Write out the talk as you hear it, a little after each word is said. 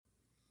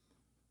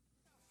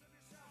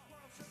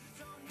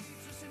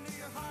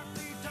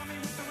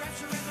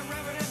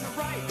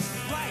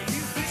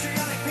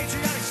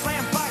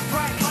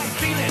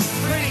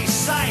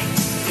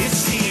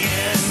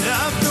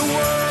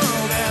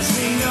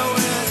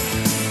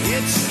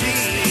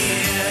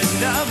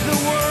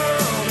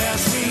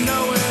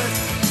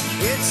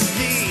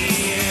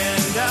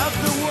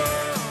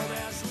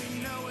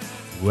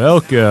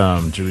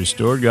Welcome to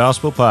Restored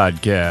Gospel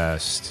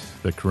Podcast,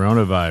 the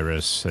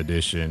coronavirus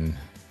edition.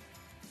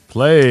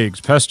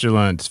 Plagues,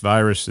 pestilence,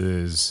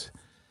 viruses.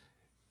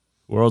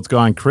 World's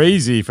gone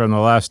crazy from the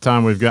last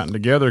time we've gotten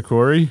together,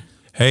 Corey.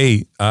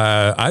 Hey,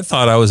 I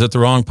thought I was at the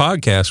wrong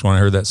podcast when I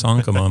heard that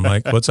song come on.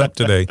 Mike, what's up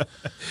today?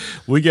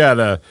 We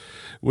gotta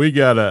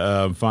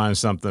find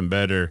something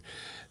better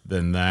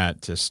than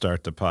that to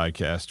start the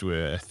podcast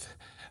with.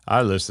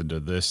 I listened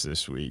to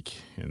this week,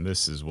 and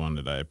this is one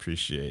that I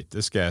appreciate.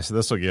 This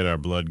will get our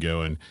blood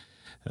going.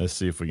 Let's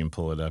see if we can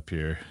pull it up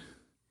here.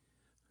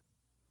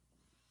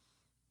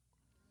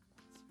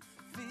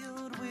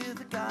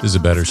 This is a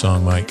better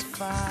song, Mike.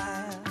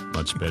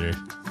 Much better.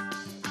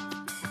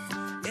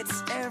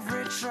 It's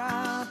every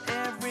tribe,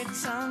 every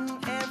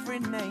tongue, every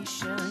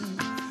nation.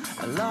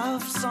 A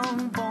love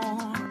song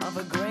born of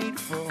a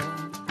grateful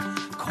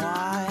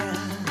choir.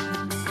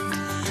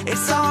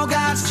 It's all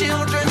God's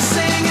children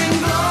singing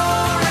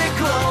glory,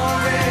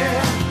 glory,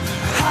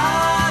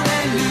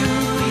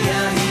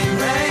 hallelujah. He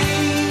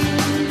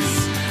reigns.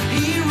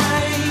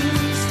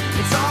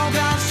 It's all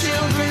God's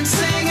children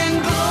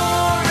singing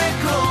glory,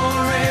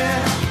 glory,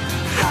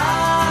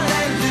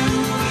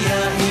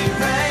 hallelujah. He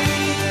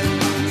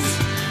reigns.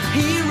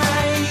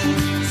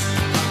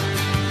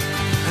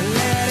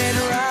 Let it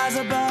rise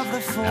above the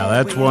four. Now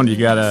that's one you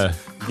gotta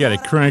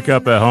crank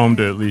up at home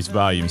to at least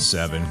volume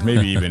 7,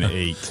 maybe even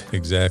 8.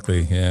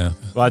 Exactly, yeah.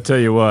 Well, I tell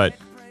you what,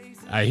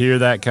 I hear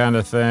that kind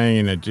of thing,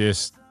 and it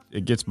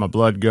gets my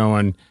blood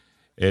going.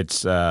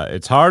 It's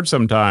hard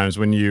sometimes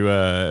when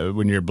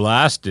you're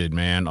blasted,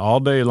 man,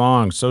 all day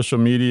long. Social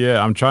media.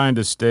 I'm trying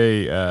to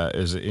stay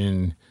as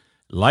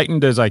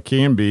enlightened as I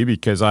can be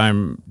because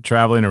I'm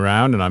traveling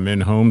around and I'm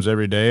in homes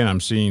every day and I'm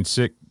seeing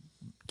sick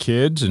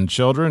kids and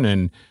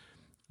children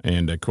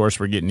and, of course,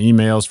 we're getting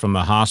emails from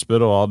the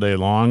hospital all day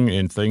long,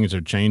 and things are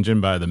changing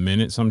by the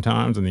minute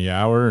sometimes and the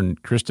hour. And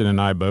Kristen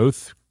and I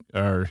both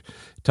are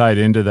tied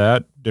into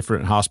that,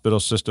 different hospital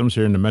systems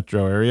here in the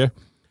metro area.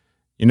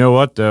 You know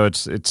what, though?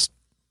 It's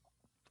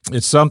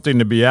something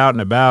to be out and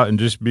about and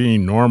just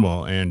being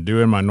normal and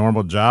doing my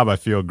normal job. I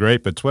feel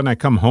great. But it's when I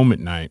come home at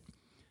night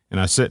and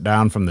I sit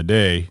down from the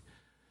day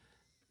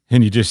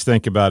and you just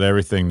think about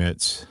everything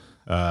that's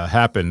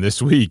happened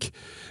this week.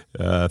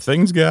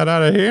 Things got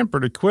out of hand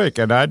pretty quick,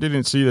 and I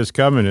didn't see this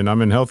coming, and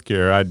I'm in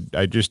healthcare.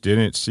 I just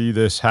didn't see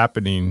this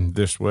happening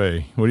this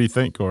way. What do you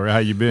think, Corey? How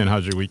you been?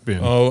 How's your week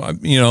been? Oh,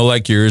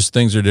 like yours,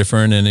 things are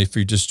different, and if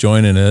you're just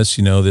joining us,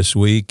 this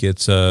week,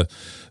 it's the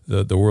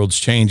world's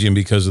changing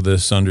because of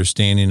this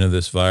understanding of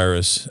this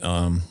virus.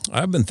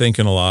 I've been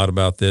thinking a lot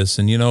about this,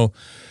 and you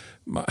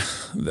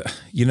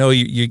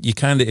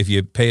kind of, if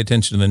you pay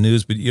attention to the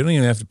news, but you don't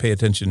even have to pay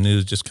attention to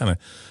news, just kind of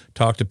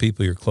talk to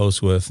people you're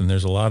close with, and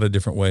there's a lot of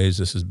different ways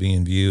this is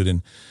being viewed.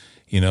 And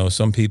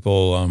some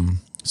people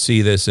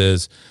see this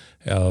as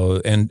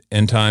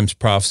end times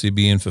prophecy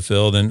being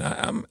fulfilled, and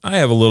I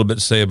have a little bit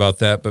to say about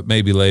that, but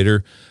maybe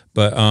later.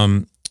 But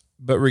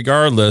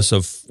regardless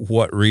of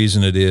what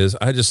reason it is,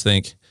 I just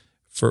think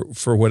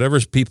for whatever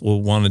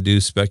people want to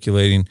do,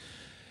 speculating,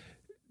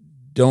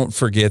 don't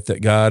forget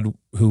that God,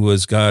 who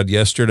was God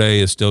yesterday,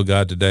 is still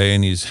God today,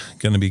 and He's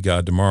going to be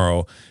God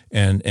tomorrow.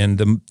 And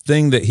the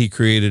thing that He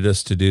created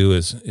us to do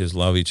is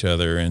love each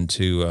other and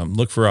to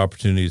look for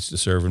opportunities to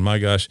serve. And my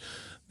gosh,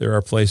 there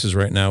are places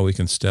right now we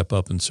can step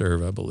up and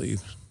serve, I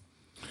believe.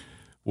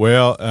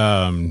 Well,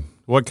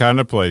 what kind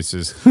of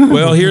places?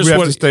 Well, here's we have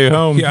what to stay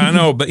home. Yeah, I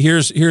know, but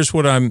here's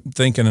what I'm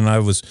thinking, and I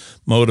was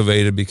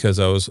motivated because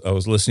I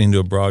was listening to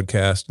a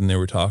broadcast and they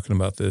were talking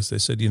about this. They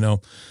said,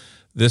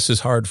 this is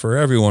hard for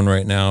everyone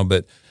right now,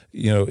 but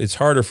it's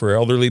harder for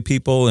elderly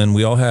people, and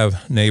we all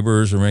have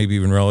neighbors or maybe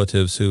even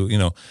relatives who,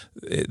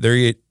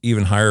 they're at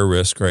even higher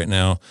risk right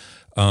now.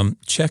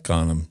 Check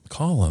on them,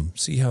 call them,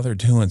 see how they're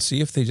doing, see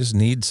if they just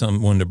need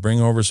someone to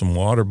bring over some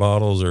water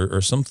bottles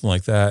or something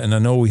like that. And I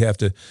know we have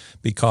to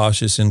be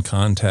cautious in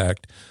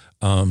contact.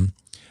 I'm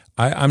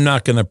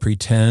not going to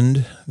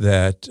pretend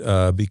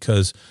that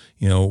because,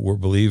 we're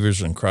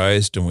believers in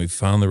Christ and we've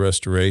found the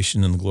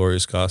restoration and the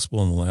glorious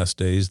gospel in the last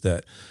days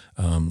that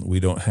we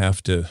don't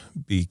have to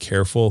be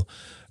careful.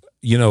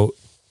 You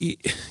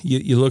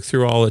look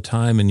through all the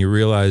time and you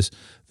realize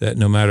that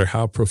no matter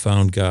how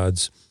profound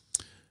God's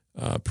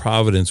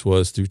providence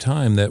was through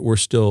time, that we're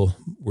still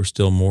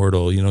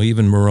mortal.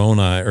 Even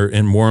Moroni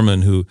and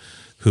Mormon,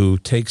 who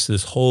takes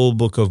this whole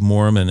book of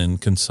Mormon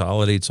and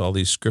consolidates all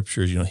these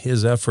scriptures.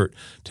 His effort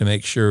to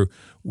make sure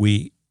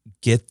we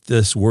get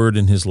this word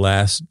in these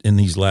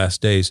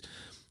last days.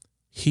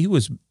 He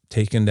was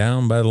taken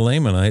down by the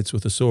Lamanites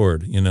with a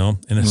sword, and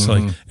it's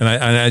like, and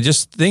I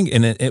just think,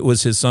 and it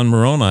was his son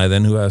Moroni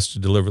then who has to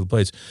deliver the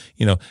plates.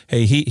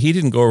 Hey, he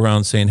didn't go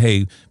around saying,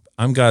 hey,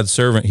 I'm God's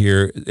servant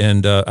here,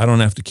 and I don't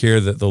have to care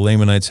that the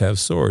Lamanites have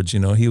swords.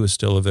 He was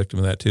still a victim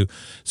of that too.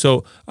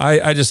 So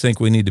I just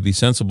think we need to be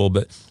sensible,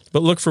 but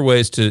look for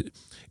ways to,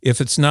 if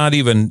it's not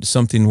even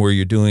something where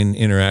you're doing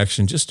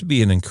interaction, just to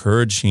be an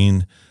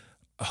encouraging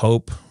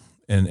hope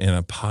and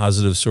a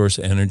positive source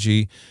of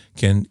energy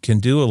can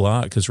do a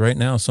lot. Because right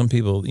now, some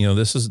people,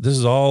 this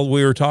is all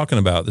we were talking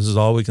about. This is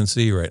all we can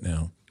see right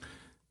now.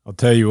 I'll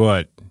tell you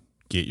what,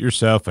 get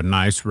yourself a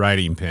nice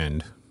writing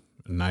pen.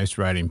 A nice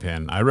writing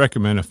pen. I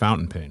recommend a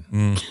fountain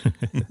pen.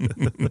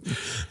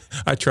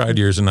 I tried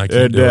yours and I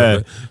can't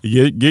do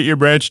it. Get your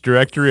branch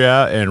directory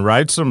out and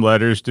write some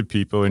letters to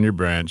people in your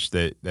branch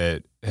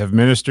that have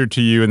ministered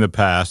to you in the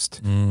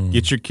past.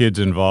 Get your kids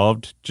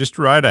involved. Just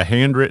write a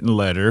handwritten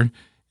letter.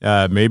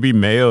 Maybe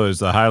mail is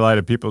the highlight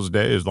of people's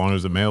day, as long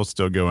as the mail's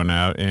still going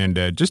out.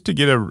 And just to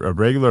get a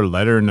regular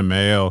letter in the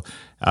mail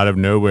out of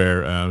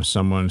nowhere,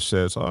 someone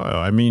says, "Oh,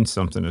 I mean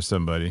something to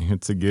somebody."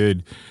 It's a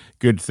good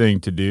thing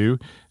to do.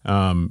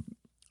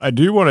 I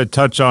do want to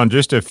touch on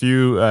just a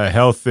few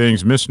health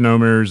things,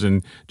 misnomers,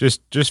 and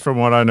just from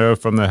what I know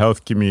from the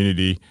health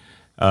community,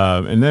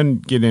 and then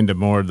get into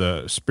more of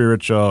the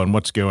spiritual and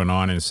what's going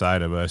on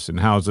inside of us and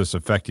how is this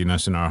affecting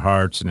us in our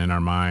hearts and in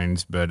our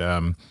minds. But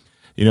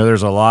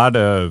there's a lot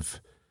of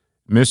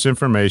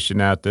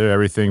misinformation out there.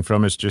 Everything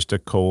from it's just a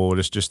cold,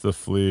 it's just the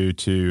flu,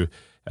 to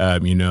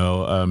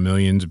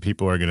millions of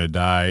people are going to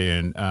die,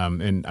 and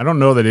I don't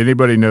know that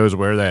anybody knows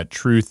where that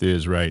truth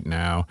is right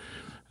now.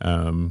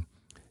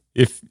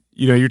 If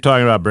you're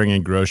talking about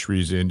bringing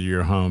groceries into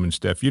your home and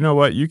stuff, you know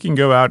what? You can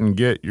go out and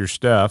get your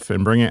stuff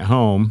and bring it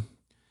home,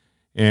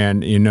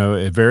 and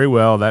very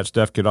well that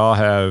stuff could all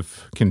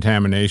have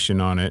contamination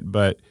on it,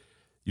 but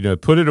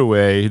put it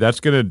away. That's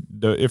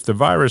if the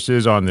virus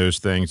is on those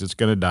things, it's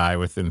going to die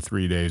within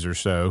 3 days or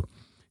so,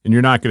 and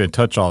you're not going to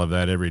touch all of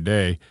that every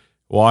day.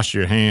 Wash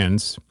your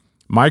hands.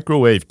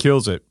 Microwave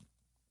kills it.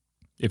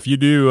 If you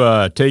do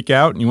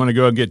takeout and you want to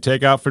go and get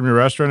takeout from your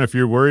restaurant, if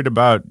you're worried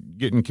about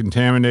getting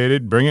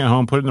contaminated, bring it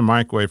home, put it in the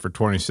microwave for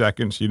 20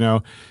 seconds.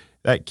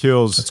 That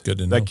kills. That's good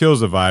to know. That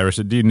kills the virus.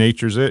 It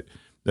denatures it.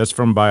 That's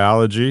from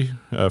biology.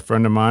 A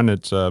friend of mine,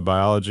 it's a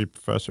biology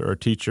professor or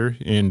teacher,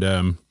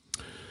 and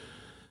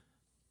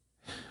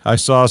I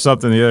saw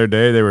something the other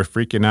day. They were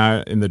freaking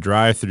out in the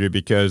drive-thru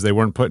because they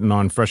weren't putting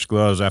on fresh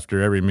gloves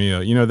after every meal.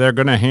 They're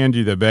going to hand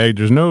you the bag.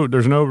 There's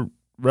no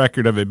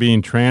record of it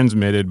being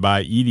transmitted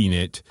by eating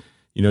it.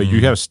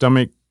 You have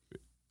stomach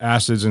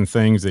acids and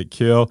things that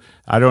kill.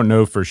 I don't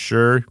know for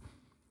sure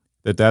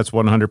that that's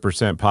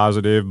 100%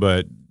 positive,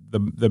 but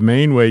the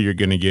main way you're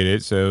going to get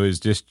it, is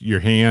just your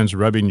hands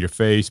rubbing your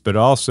face, but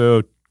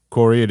also,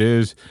 Corey, it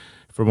is,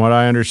 from what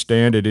I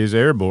understand, it is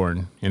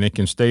airborne, and it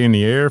can stay in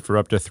the air for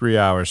up to 3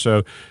 hours.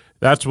 So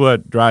that's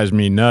what drives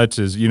me nuts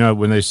is,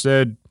 when they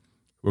said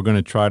we're going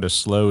to try to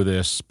slow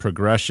this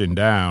progression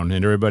down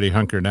and everybody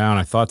hunker down,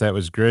 I thought that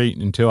was great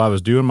until I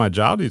was doing my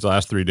job these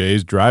last 3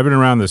 days, driving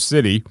around the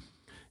city.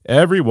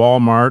 Every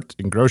Walmart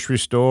and grocery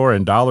store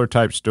and dollar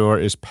type store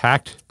is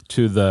packed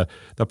to the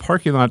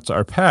parking lots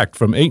are packed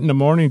from 8 in the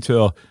morning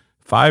till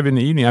 5 in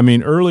the evening. I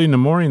mean, early in the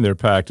morning they're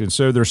packed. And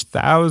so there's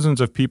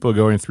thousands of people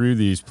going through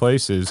these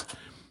places.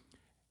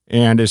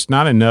 And it's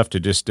not enough to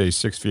just stay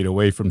 6 feet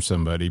away from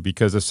somebody,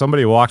 because if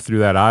somebody walked through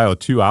that aisle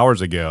 2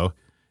 hours ago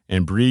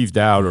and breathed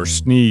out or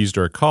sneezed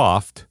or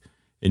coughed,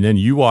 and then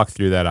you walk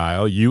through that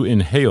aisle, you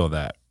inhale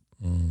that.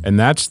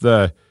 And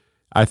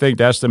I think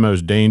that's the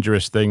most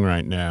dangerous thing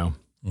right now.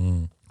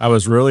 I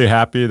was really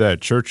happy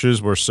that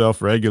churches were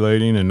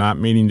self-regulating and not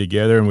meeting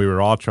together, and we were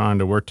all trying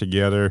to work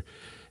together.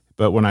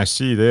 But when I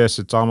see this,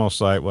 it's almost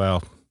like,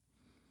 well,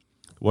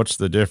 what's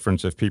the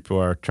difference if people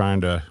are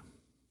trying to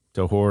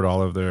hoard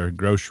all of their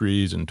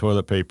groceries and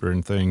toilet paper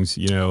and things,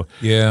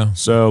 Yeah.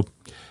 So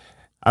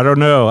I don't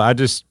know. I'm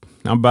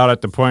about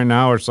at the point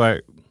now where it's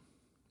like,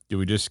 do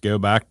we just go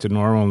back to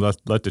normal and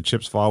let the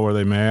chips fall where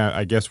they may?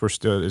 I guess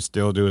it's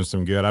still doing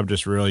some good. I'm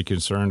just really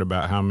concerned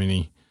about how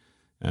many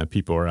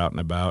people are out and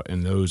about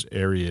in those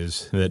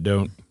areas that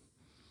don't,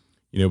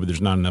 but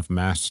there's not enough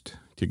masks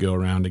to go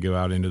around to go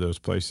out into those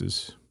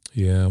places.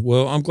 Yeah.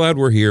 Well, I'm glad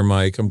we're here,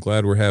 Mike. I'm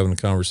glad we're having a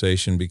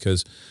conversation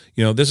because,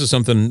 this is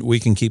something we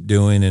can keep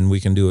doing and we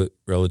can do it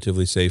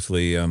relatively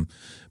safely.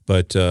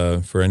 But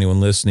for anyone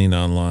listening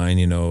online,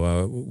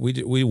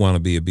 we want to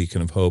be a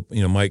beacon of hope.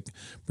 Mike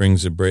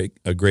brings a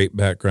great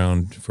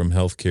background from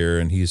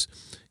healthcare, and he's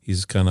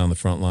kind of on the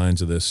front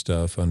lines of this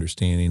stuff,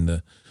 understanding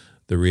the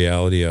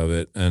reality of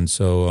it. And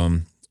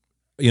so,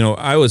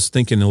 I was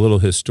thinking a little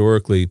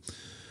historically.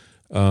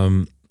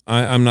 I'm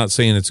not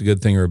saying it's a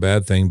good thing or a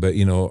bad thing, but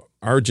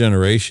our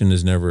generation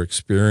has never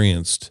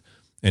experienced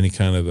any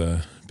kind of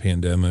a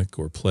pandemic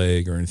or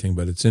plague or anything.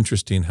 But it's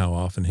interesting how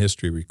often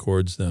history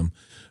records them.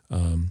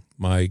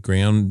 My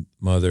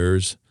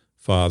grandmother's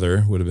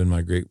father would have been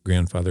my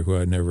great-grandfather, who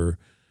I never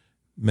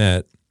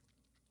met,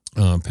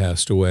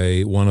 passed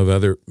away. One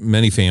of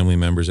many family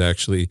members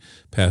actually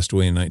passed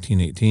away in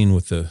 1918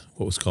 with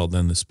what was called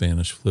then the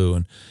Spanish flu.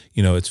 And,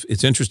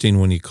 it's interesting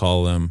when you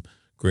call them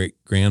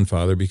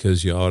great-grandfather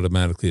because you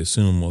automatically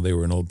assume, well, they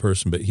were an old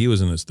person. But he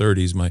was in his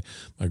 30s. My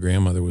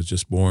grandmother was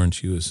just born.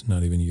 She was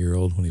not even a year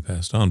old when he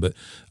passed on. But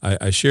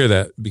I share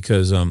that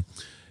because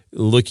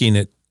looking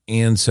at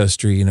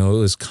ancestry, it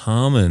was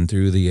common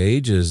through the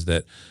ages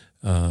that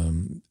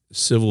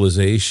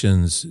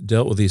civilizations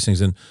dealt with these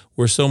things, and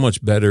we're so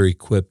much better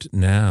equipped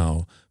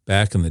now.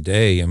 Back in the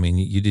day, I mean,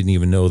 you didn't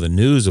even know the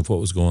news of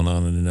what was going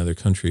on in another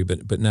country,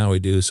 but now we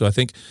do. So I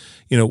think,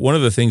 one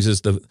of the things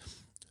is the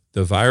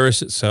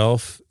virus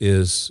itself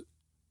is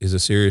a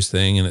serious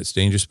thing and it's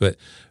dangerous, but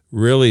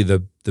really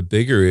the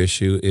bigger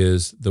issue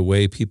is the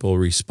way people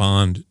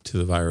respond to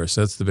the virus.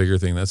 That's the bigger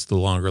thing. That's the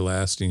longer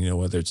lasting,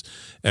 whether it's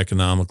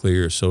economically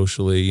or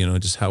socially,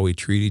 just how we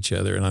treat each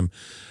other. And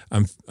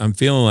I'm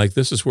feeling like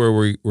this is where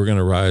we're going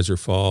to rise or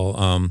fall.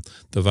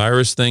 The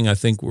virus thing, I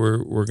think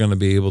we're going to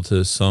be able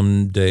to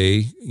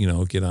someday,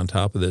 get on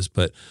top of this.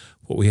 But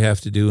what we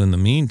have to do in the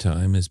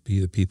meantime is be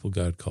the people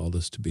God called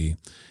us to be,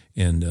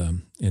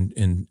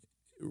 and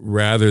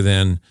rather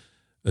than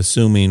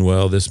assuming,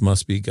 well, this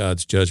must be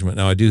God's judgment.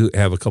 Now, I do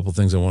have a couple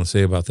things I want to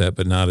say about that,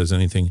 but not as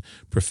anything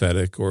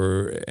prophetic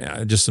or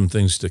just some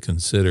things to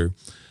consider.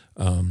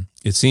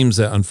 It seems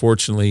that,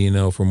 unfortunately,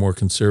 for more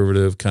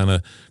conservative kind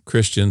of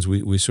Christians,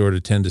 we sort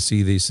of tend to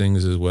see these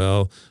things as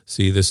well.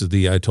 See, this is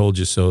the I told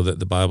you so that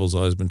the Bible's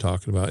always been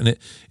talking about. And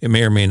it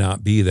may or may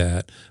not be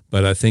that,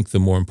 but I think the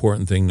more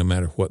important thing, no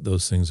matter what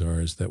those things are,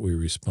 is that we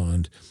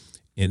respond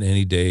in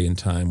any day and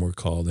time we're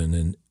called in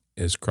and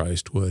as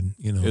Christ would.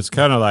 It's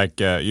kind of like,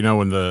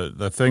 when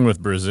the thing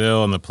with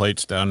Brazil and the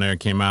plates down there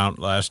came out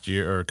last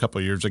year or a couple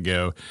of years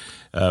ago,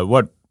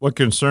 what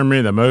concerned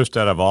me the most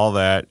out of all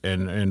that,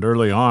 and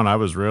early on, I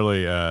was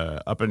really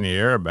up in the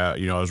air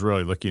about, I was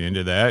really looking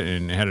into that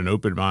and had an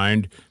open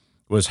mind,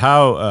 was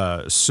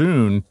how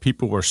soon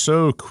people were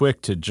so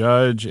quick to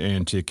judge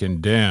and to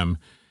condemn.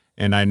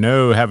 And I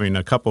know, having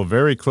a couple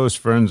very close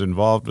friends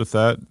involved with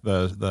that,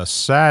 the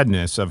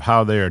sadness of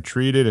how they are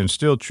treated and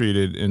still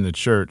treated in the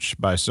church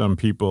by some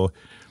people.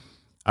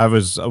 I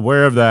was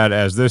aware of that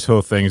as this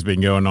whole thing's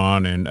been going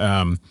on, and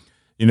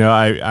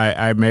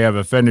I may have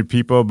offended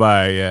people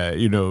by,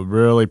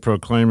 really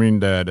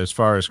proclaiming that as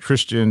far as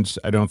Christians,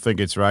 I don't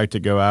think it's right to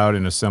go out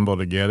and assemble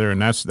together.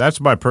 And that's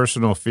my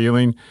personal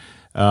feeling.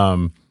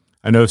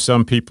 I know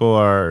some people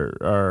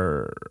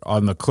are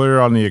on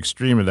the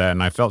extreme of that,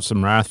 and I felt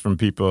some wrath from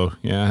people.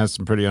 Had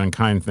some pretty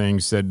unkind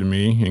things said to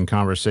me in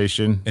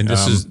conversation. And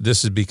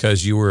this is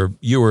because you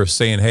were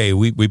saying, hey,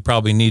 we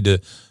probably need to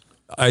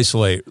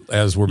isolate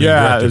as we're being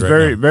directed. It's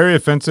very very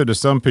offensive to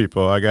some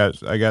people. I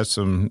got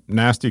some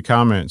nasty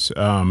comments,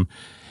 and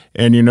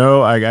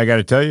I got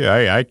to tell you,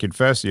 I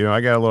confess, I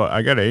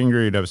got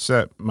angry and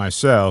upset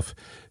myself,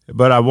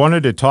 but I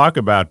wanted to talk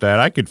about that.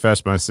 I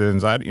confess my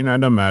sins. It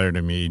don't matter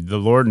to me. The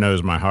Lord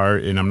knows my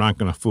heart, and I'm not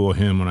going to fool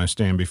Him when I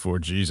stand before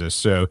Jesus.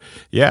 So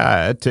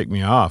it ticked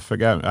me off. I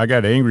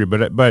got angry,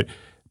 but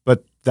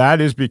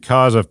that is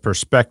because of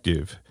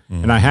perspective.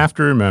 Mm-hmm. And I have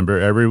to remember,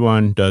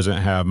 everyone doesn't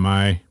have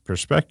my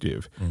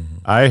perspective. Mm-hmm.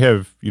 I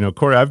have,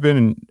 Corey, I've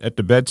been at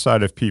the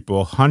bedside of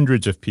people,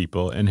 hundreds of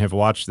people, and have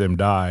watched them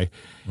die,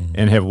 mm-hmm.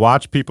 and have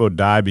watched people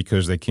die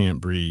because they can't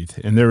breathe.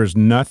 And there is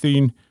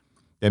nothing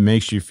that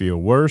makes you feel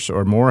worse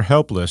or more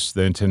helpless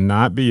than to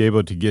not be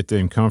able to get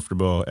them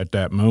comfortable at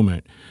that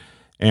moment.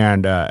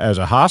 And as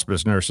a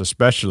hospice nurse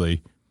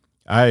especially,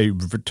 I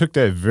took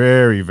that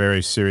very,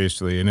 very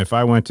seriously. And if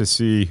I went to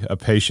see a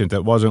patient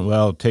that wasn't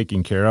well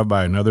taken care of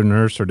by another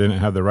nurse or didn't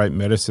have the right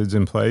medicines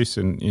in place,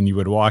 and you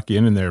would walk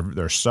in and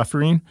they're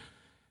suffering,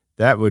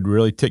 that would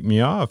really tick me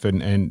off.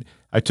 And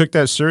I took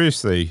that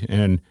seriously.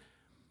 And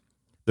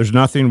there's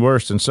nothing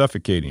worse than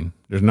suffocating.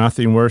 There's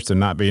nothing worse than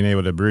not being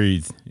able to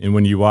breathe. And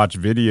when you watch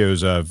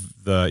videos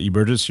of the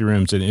emergency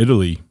rooms in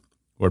Italy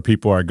where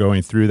people are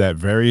going through that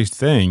very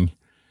thing,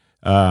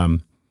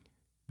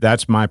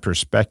 that's my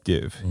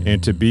perspective. Mm-hmm.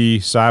 And to be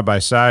side by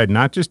side,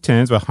 not just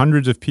tens, but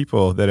hundreds of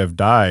people that have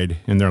died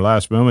in their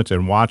last moments,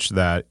 and watch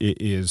that, it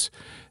is,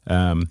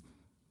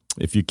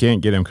 if you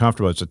can't get them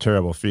comfortable, it's a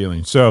terrible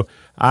feeling. So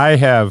I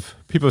have,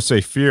 people say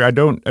fear. I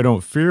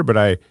don't fear, but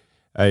I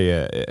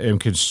am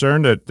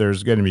concerned that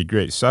there's going to be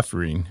great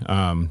suffering.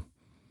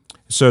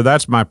 So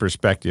that's my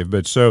perspective.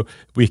 But so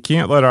we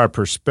can't let our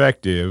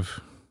perspective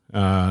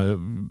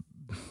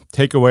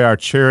take away our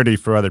charity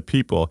for other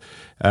people.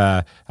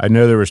 I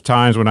know there was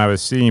times when I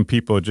was seeing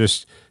people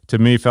just, to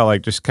me, felt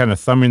like just kind of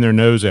thumbing their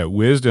nose at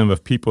wisdom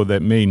of people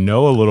that may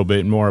know a little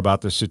bit more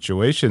about the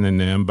situation than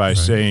them by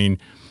saying,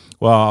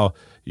 well,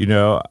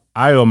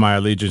 I owe my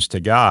allegiance to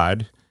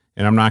God,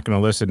 and I'm not going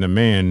to listen to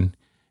man.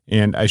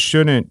 And I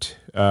shouldn't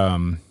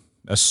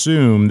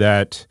assume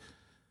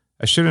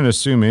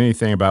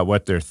anything about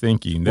what they're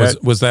thinking.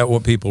 Was that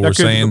what people were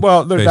saying?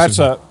 Well,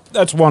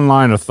 that's one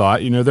line of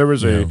thought. There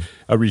was a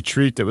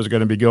retreat that was going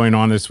to be going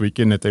on this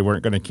weekend that they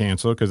weren't going to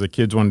cancel because the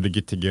kids wanted to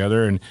get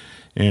together,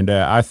 and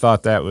I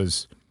thought that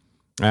was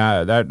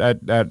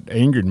that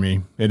angered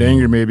me. It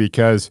angered me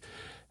because,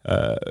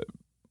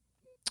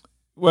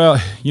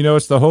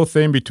 it's the whole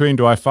thing between,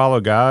 do I follow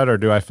God or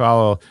do I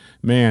follow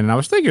man? And I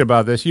was thinking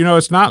about this.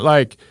 It's not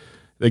like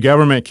the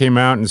government came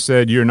out and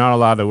said, you're not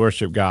allowed to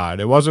worship God.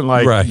 It wasn't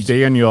like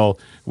Daniel,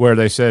 where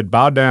they said,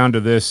 bow down to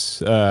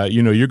this,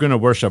 you're going to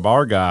worship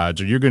our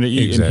gods, or you're going to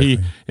eat. Exactly.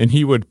 And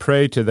he would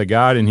pray to the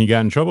God, and he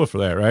got in trouble for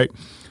that, right?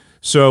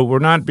 So we're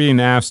not being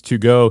asked to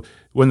go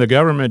when the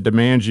government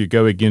demands you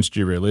go against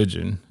your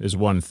religion is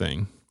one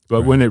thing.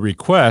 But when it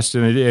requests,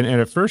 and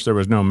at first there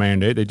was no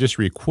mandate, they just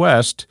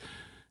request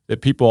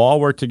that people all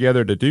work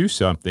together to do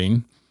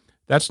something,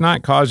 that's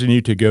not causing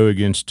you to go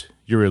against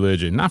your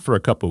religion, not for a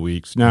couple of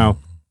weeks. Now,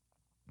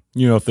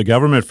 if the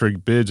government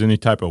forbids any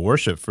type of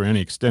worship for any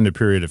extended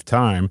period of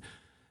time,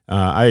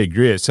 I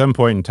agree. At some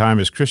point in time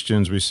as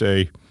Christians, we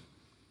say,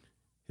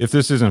 if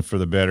this isn't for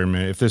the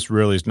betterment, if this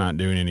really is not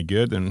doing any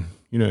good, then,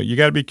 you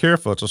got to be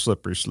careful. It's a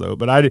slippery slope.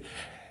 But I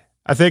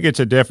think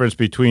it's a difference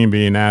between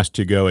being asked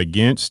to go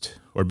against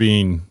or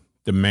being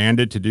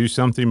demanded to do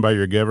something by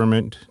your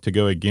government to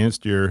go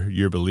against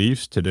your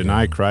beliefs, to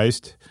deny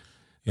Christ.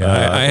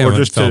 Yeah, I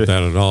haven't felt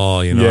that at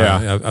all.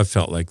 I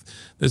felt like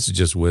this is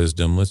just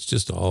wisdom. Let's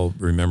just all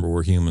remember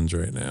we're humans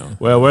right now.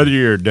 Well, whether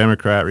you're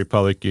Democrat,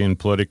 Republican,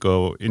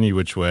 political, any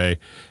which way,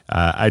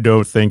 I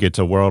don't think it's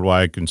a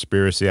worldwide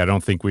conspiracy. I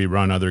don't think we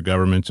run other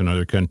governments in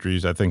other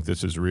countries. I think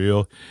this is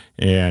real.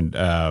 And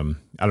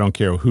I don't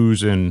care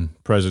who's in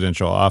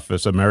presidential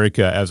office.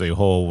 America as a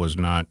whole was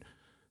not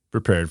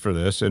prepared for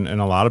this. And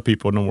a lot of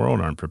people in the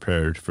world aren't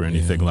prepared for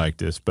anything like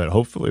this. But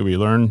hopefully we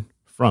learn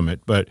from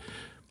it. But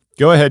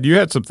go ahead. You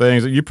had some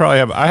things that you probably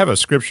have. I have a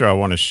scripture I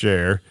want to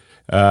share.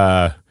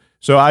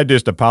 So I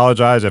just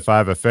apologize if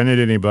I've offended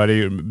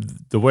anybody.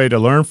 The way to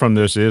learn from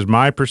this is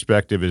my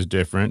perspective is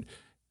different,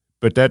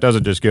 but that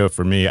doesn't just go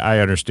for me. I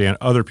understand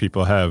other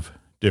people have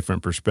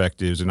different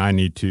perspectives, and I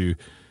need to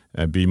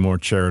be more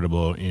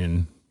charitable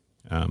in.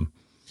 I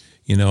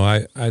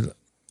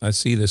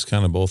see this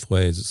kind of both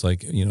ways. It's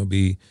like,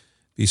 be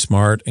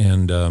smart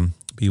and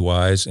be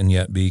wise, and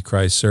yet be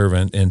Christ's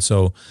servant. And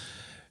so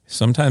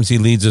sometimes he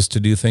leads us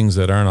to do things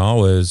that aren't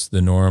always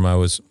the norm. I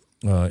was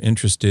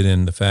interested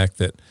in the fact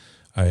that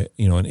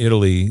in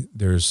Italy,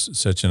 there's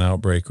such an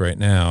outbreak right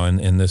now,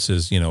 and this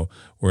is,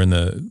 we're in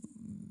the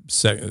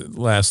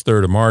last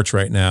third of March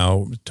right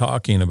now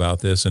talking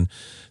about this, and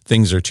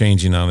things are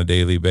changing on a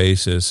daily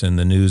basis, and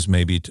the news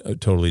may be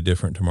totally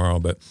different tomorrow.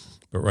 But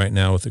right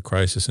now with the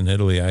crisis in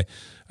Italy,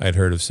 I'd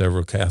heard of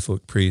several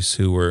Catholic priests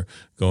who were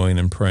going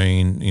and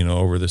praying,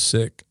 over the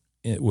sick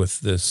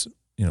with this,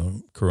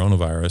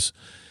 coronavirus,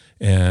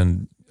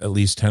 and at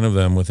least 10 of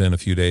them within a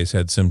few days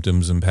had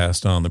symptoms and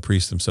passed on. The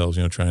priests themselves,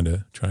 trying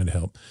to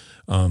help.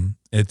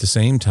 At the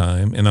same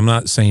time, and I'm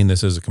not saying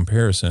this as a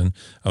comparison,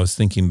 I was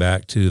thinking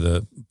back to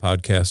the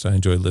podcast I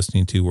enjoyed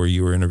listening to where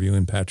you were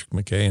interviewing Patrick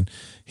McKay, and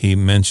he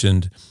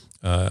mentioned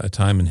a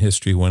time in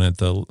history when at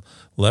the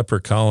leper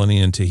colony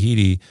in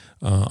Tahiti,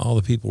 all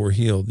the people were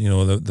healed.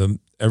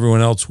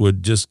 Everyone else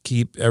would just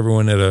keep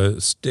everyone at a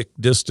stick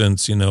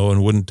distance,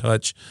 and wouldn't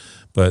touch,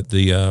 but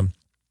the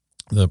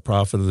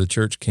prophet of the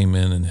church came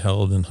in and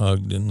held and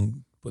hugged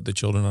and put the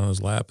children on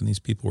his lap, and these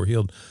people were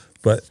healed.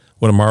 But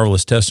what a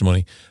marvelous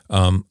testimony.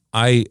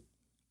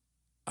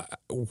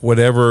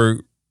 Whatever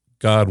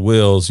God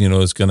wills,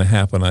 is going to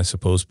happen, I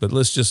suppose. But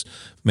let's just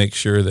make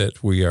sure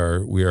that we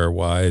are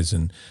wise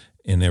in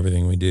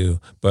everything we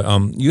do. But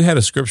you had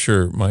a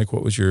scripture, Mike.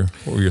 What were your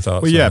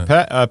thoughts? Well, yeah, on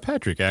that?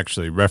 Patrick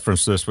actually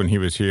referenced this when he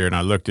was here, and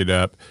I looked it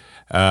up.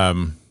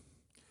 I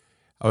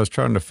was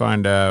trying to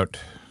find out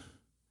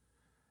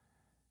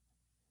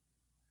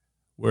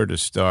where to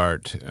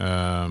start.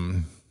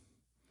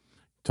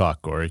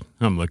 Talk, Corey.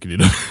 I'm looking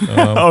it up.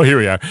 Oh, here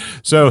we are.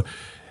 So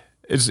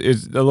it's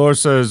the Lord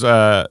says,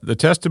 the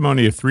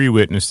testimony of three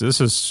witnesses, this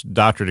is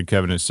Doctrine and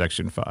Covenants,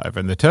 section 5,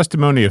 and the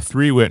testimony of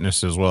three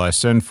witnesses will I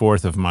send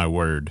forth of my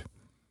word.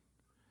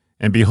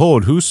 And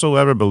behold,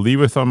 whosoever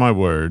believeth on my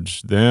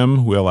words,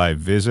 them will I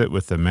visit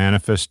with the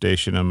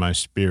manifestation of my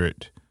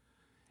spirit.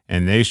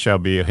 And they shall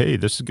be, hey,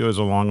 this goes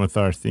along with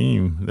our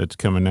theme that's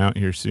coming out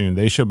here soon.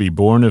 They shall be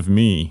born of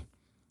me,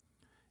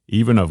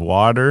 even of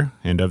water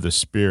and of the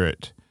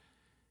Spirit.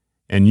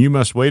 And you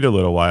must wait a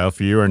little while,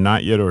 for you are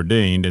not yet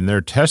ordained, and their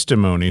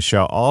testimony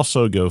shall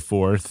also go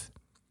forth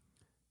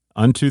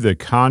unto the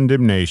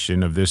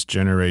condemnation of this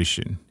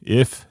generation,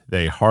 if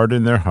they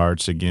harden their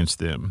hearts against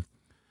them.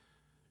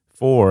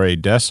 For a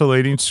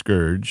desolating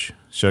scourge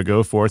shall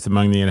go forth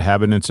among the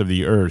inhabitants of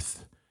the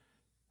earth,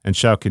 and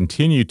shall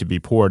continue to be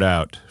poured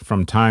out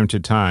from time to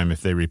time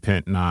if they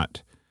repent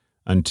not,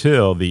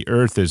 until the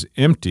earth is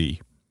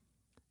empty,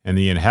 and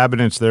the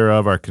inhabitants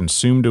thereof are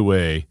consumed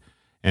away,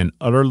 and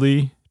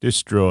utterly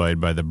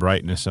destroyed by the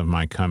brightness of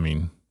my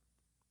coming.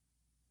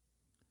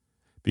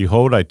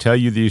 Behold, I tell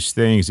you these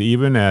things,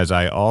 even as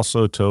I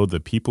also told the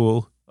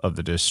people of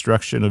the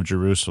destruction of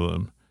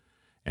Jerusalem,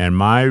 and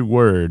my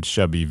word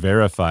shall be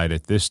verified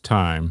at this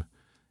time,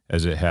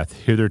 as it hath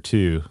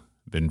hitherto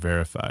been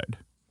verified.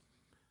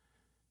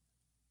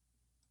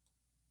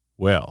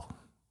 Well,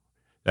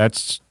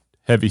 that's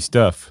heavy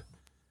stuff.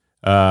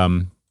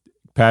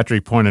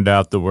 Patrick pointed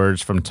out the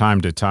words from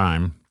time to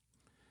time.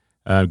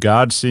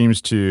 God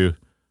seems to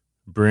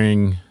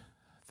bring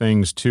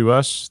things to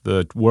us.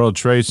 The World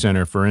Trade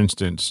Center, for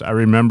instance. I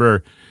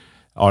remember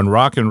on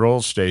rock and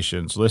roll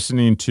stations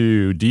listening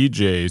to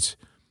DJs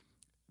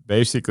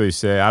basically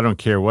say, I don't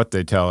care what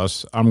they tell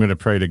us. I'm going to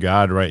pray to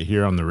God right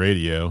here on the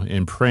radio,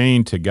 and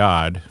praying to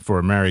God for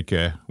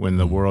America when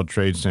the World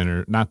Trade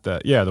Center,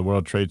 the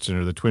World Trade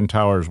Center, the Twin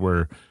Towers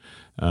were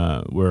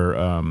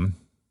flown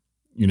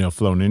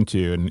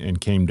into and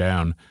came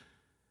down.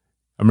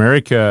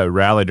 America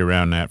rallied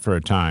around that for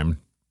a time.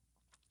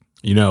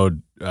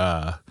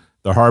 The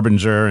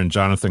Harbinger and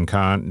Jonathan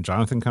Cahn.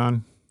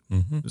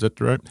 Mm-hmm. Is that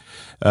right?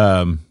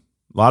 A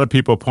lot of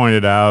people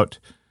pointed out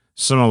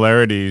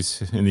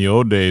similarities in the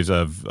old days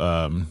of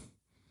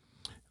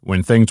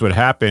when things would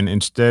happen.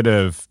 Instead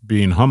of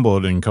being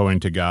humbled and going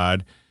to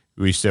God,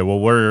 we said, well,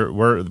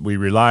 we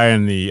rely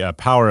on the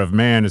power of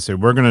man and say,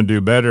 we're going to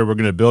do better. We're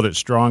going to build it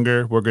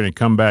stronger. We're going to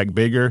come back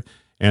bigger.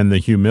 And the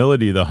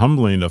humility, the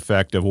humbling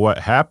effect of what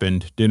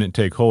happened didn't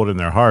take hold in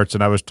their hearts.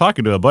 And I was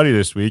talking to a buddy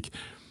this week,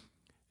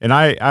 and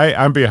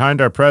I'm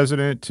behind our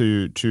president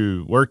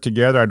to work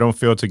together. I don't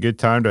feel it's a good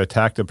time to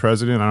attack the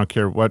president. I don't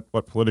care what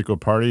political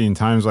party in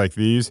times like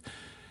these.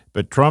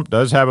 But Trump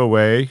does have a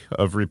way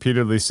of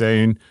repeatedly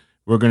saying,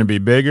 we're going to be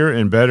bigger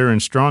and better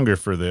and stronger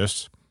for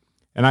this.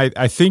 And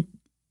I think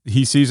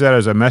he sees that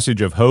as a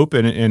message of hope,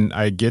 and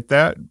I get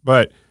that.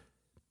 But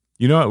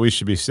you know what we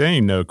should be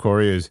saying, though,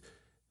 Corey, is,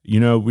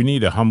 we need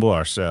to humble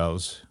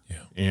ourselves,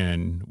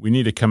 and we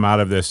need to come out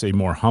of this a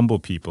more humble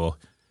people,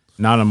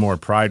 not a more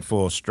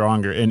prideful,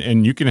 stronger.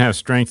 And you can have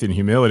strength and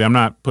humility. I'm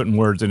not putting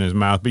words in his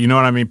mouth, but you know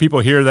what I mean? People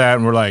hear that,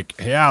 and we're like,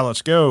 yeah,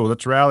 let's go.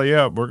 Let's rally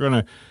up. We're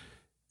going to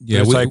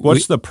 –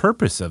 what's the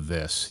purpose of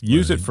this?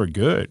 Use it for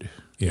good.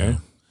 Yeah. Okay?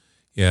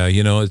 Yeah,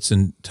 it's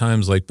in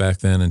times like back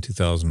then in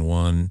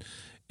 2001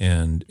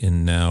 and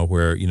in now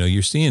where,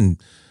 you're seeing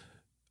 –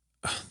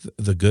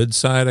 the good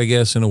side, I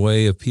guess, in a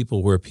way, of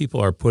people where people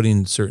are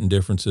putting certain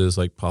differences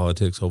like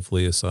politics,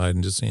 hopefully, aside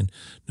and just saying,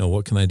 no,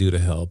 what can I do to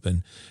help?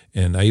 And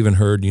I even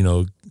heard,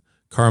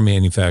 car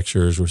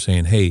manufacturers were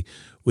saying, hey,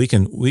 we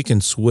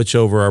can switch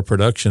over our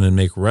production and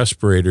make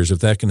respirators if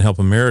that can help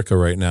America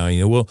right now.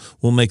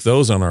 We'll make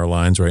those on our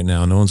lines right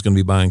now. No one's going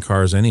to be buying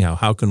cars anyhow.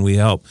 How can we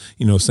help?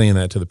 Saying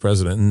that to the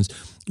president. And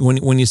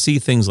when you see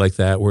things like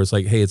that, where it's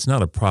like, hey, it's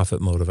not a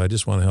profit motive. I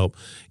just want to help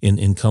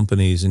in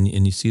companies, and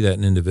you see that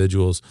in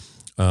individuals.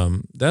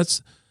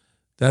 That's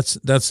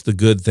the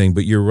good thing.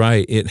 But you're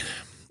right.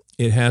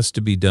 It has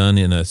to be done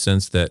in a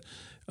sense that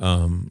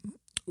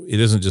it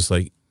isn't just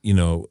like,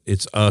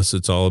 it's us.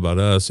 It's all about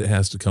us. It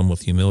has to come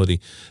with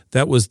humility.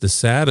 That was the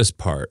saddest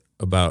part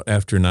about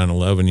after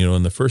 9/11.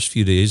 In the first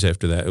few days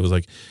after that, it was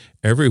like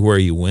everywhere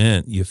you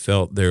went, you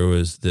felt there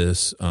was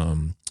this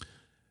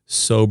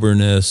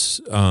soberness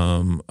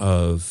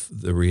of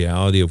the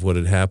reality of what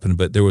had happened,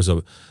 but there was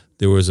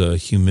a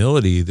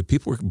humility. The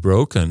people were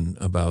broken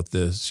about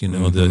this,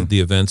 the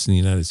events in the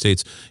United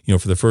States.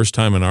 For the first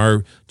time in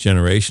our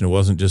generation, it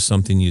wasn't just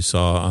something you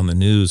saw on the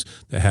news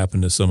that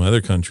happened to some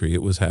other country.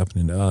 It was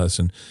happening to us,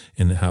 and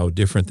how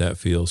different that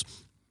feels.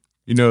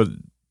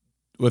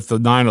 With the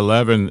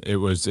 9/11, it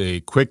was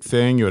a quick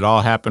thing. It would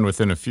all happen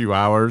within a few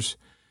hours.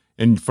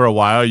 And for a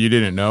while, you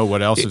didn't know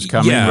what else is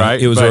coming, right?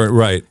 It was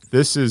right.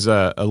 This is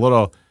a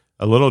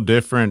little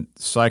different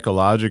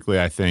psychologically,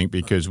 I think,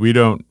 because we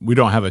don't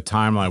have a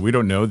timeline. We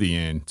don't know the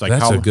end. It's like,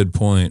 that's a good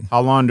point.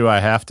 How long do I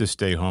have to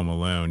stay home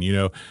alone?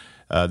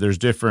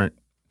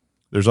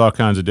 There's all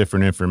kinds of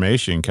different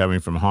information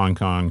coming from Hong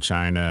Kong,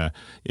 China,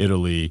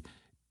 Italy,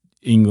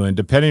 England,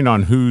 depending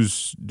on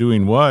who's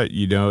doing what.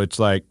 It's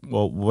like,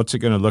 well, what's it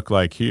going to look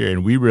like here?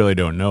 And we really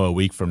don't know a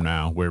week from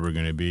now where we're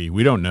going to be.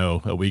 We don't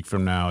know a week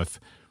from now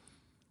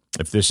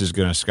if this is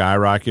going to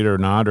skyrocket or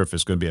not, or if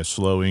it's going to be a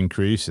slow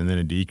increase and then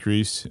a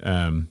decrease.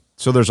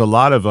 So there's a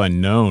lot of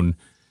unknown.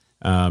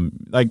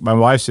 Like my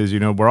wife says,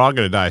 we're all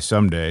going to die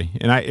someday.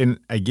 And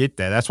I get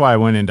that. That's why I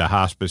went into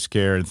hospice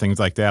care and things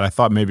like that. I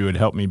thought maybe it would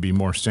help me be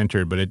more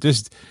centered, but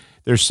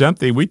there's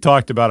something. We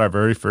talked about our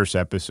very first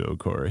episode,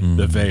 Corey,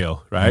 the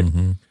veil, right?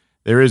 Mm-hmm.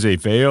 There is a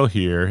veil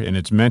here, and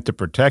it's meant to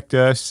protect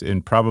us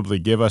and probably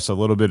give us a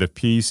little bit of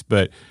peace,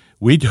 but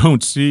we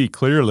don't see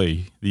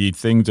clearly the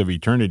things of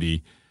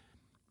eternity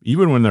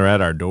even when they're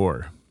at our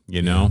door,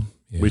 Yeah.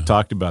 We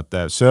talked about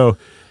that. So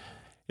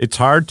it's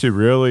hard to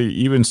really,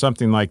 even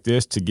something like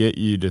this, to get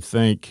you to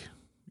think,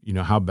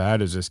 how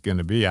bad is this going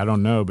to be? I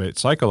don't know, but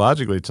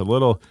psychologically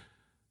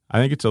I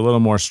think it's a little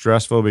more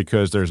stressful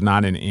because there's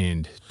not an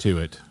end to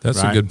it.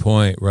 That's a good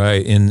point,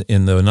 right? In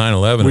the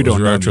 9/11, it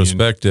was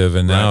retrospective,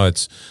 and now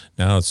it's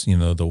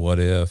the what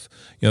if.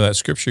 That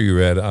scripture you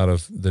read out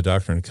of the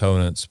Doctrine and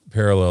Covenants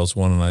parallels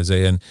one in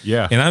Isaiah,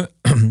 and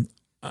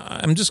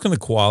I'm just going to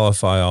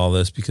qualify all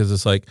this because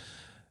it's like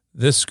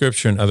this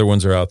scripture and other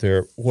ones are out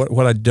there.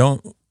 What I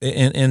don't,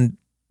 and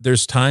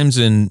there's times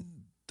in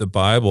the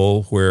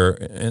Bible where,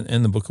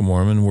 in the Book of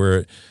Mormon,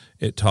 where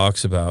it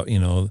talks about,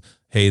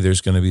 hey,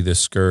 there's going to be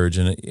this scourge.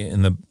 And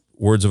in the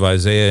words of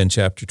Isaiah in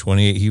chapter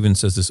 28, he even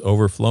says this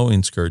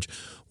overflowing scourge.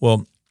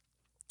 Well,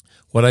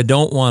 what I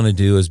don't want to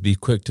do is be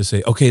quick to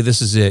say, okay,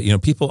 this is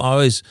it. People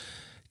always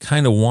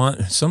kind of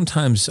want,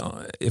 sometimes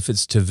if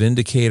it's to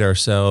vindicate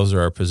ourselves or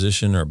our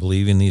position or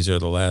believing these are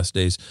the last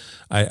days,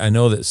 I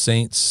know that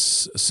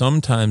saints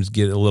sometimes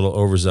get a little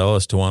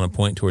overzealous to want to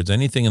point towards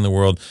anything in the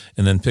world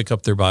and then pick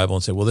up their Bible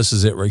and say, well, this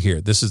is it right here.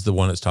 This is the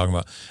one it's talking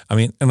about. I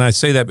mean, and I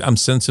say that, I'm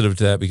sensitive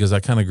to that because I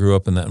kind of grew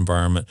up in that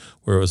environment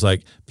where it was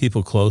like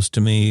people close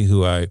to me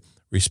who I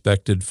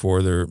respected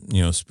for their,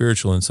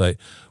 spiritual insight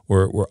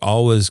were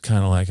always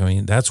kind of like, I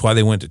mean, that's why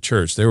they went to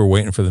church. They were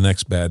waiting for the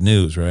next bad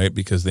news, right?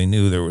 Because they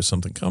knew there was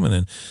something coming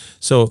in.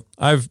 So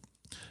I've,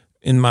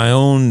 in my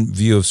own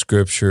view of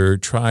Scripture,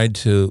 tried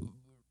to,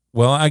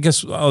 well, I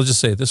guess I'll just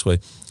say it this way.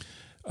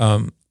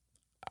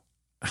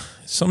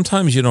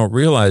 Sometimes you don't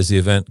realize the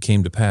event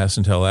came to pass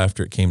until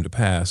after it came to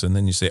pass. And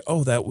then you say,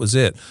 oh, that was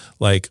it.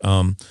 Like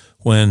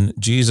when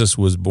Jesus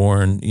was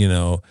born,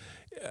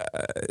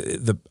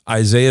 the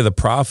Isaiah the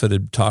prophet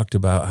had talked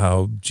about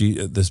how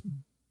this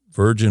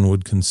virgin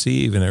would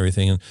conceive and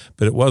everything,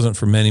 but it wasn't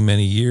for many,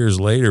 many years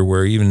later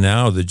where even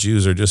now the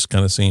Jews are just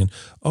kind of saying,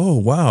 oh,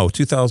 wow,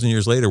 2,000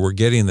 years later, we're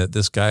getting that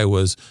this guy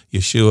was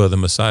Yeshua, the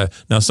Messiah.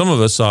 Now, some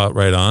of us saw it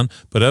right on,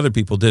 but other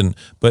people didn't.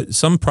 But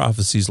some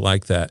prophecies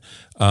like that,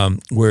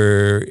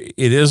 where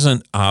it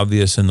isn't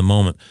obvious in the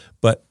moment.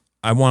 But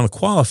I want to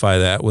qualify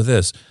that with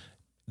this.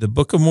 The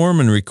Book of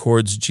Mormon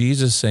records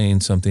Jesus saying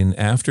something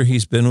after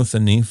he's been with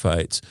the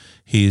Nephites.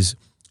 He's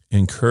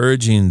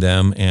encouraging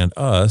them and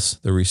us,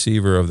 the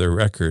receiver of their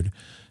record,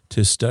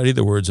 to study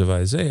the words of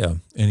Isaiah.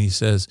 And he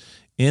says,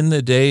 in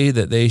the day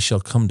that they shall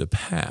come to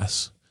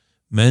pass,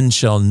 men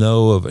shall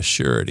know of a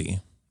surety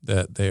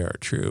that they are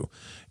true.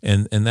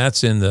 And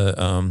that's in the,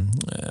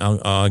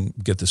 I'll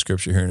get the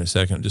scripture here in a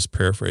second, I'm just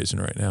paraphrasing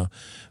right now.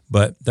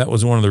 But that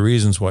was one of the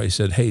reasons why he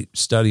said, hey,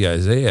 study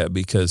Isaiah,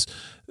 because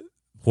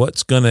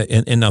what's going to,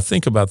 and now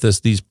think about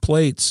this, these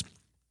plates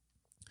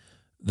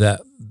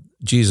that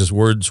Jesus'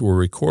 words were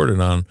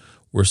recorded on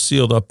were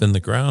sealed up in the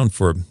ground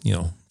for,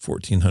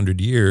 1,400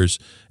 years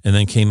and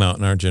then came out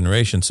in our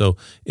generation. So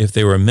if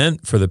they were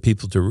meant for the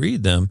people to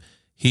read them,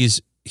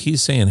 he's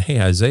saying,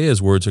 hey,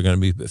 Isaiah's words are going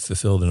to be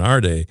fulfilled in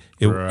our day.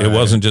 It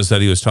wasn't just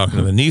that he was talking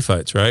to the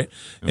Nephites, right?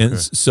 Okay. And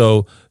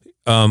so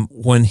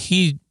when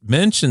he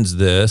mentions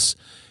this,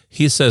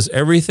 he says,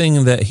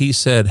 everything that he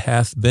said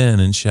hath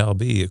been and shall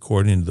be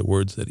according to the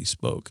words that he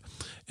spoke.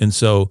 And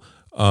so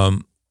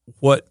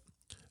what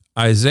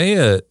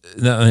Isaiah,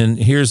 and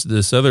here's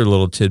this other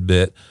little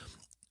tidbit,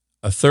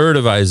 a third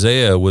of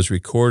Isaiah was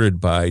recorded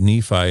by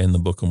Nephi in the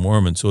Book of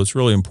Mormon, so it's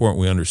really important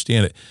we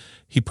understand it.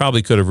 He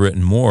probably could have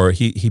written more.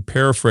 He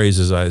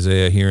paraphrases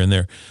Isaiah here and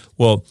there.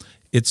 Well,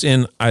 it's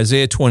in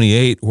Isaiah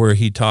 28 where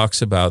he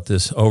talks about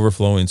this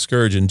overflowing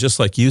scourge, and just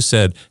like you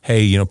said,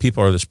 hey,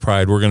 people are this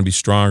pride. We're going to be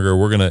stronger.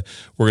 We're going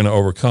to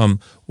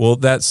overcome. Well,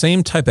 that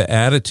same type of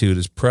attitude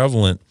is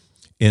prevalent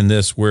in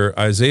this, where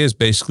Isaiah is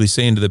basically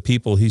saying to the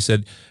people, he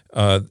said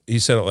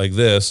it like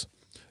this: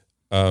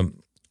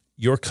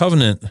 your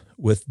covenant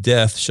with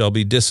death shall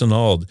be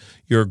disannulled.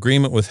 Your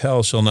agreement with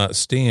hell shall not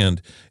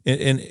stand.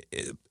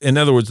 In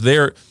other words,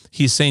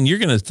 he's saying you're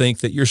going to think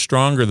that you're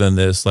stronger than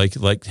this,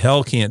 like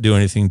hell can't do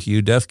anything to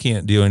you, death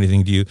can't do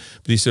anything to you.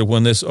 But he said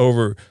when this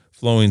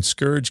overflowing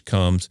scourge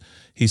comes,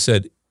 he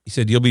said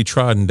you'll be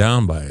trodden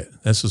down by it.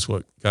 That's just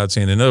what God's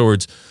saying. In other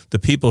words, the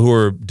people who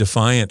are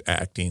defiant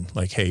acting,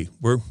 like, hey,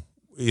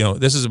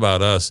 this is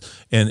about us.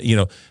 And,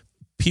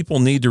 people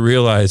need to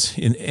realize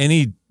in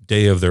any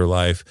day of their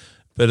life,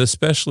 but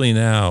especially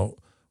now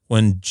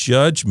when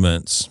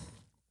judgments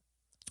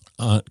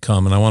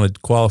come, and I want to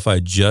qualify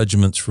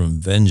judgments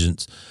from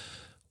vengeance.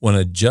 When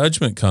a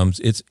judgment comes,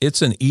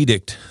 it's an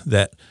edict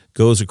that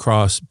goes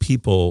across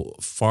people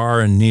far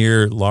and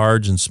near,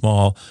 large and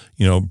small,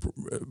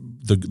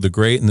 the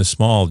great and the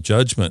small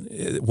judgment.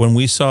 When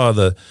we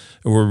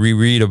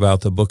read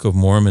about the Book of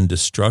Mormon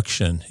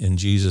destruction in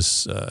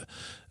Jesus,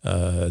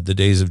 the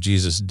days of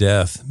Jesus'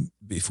 death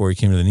before he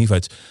came to the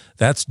Nephites,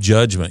 that's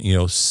judgment.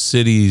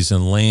 Cities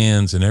and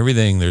lands and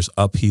everything, there's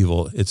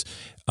upheaval.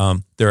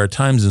 There are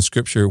times in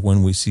Scripture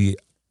when we see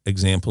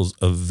examples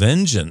of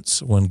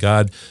vengeance, when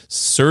God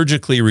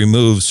surgically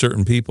removes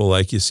certain people,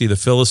 like you see the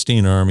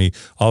Philistine army,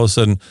 all of a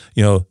sudden,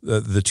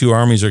 the two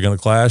armies are going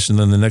to clash, and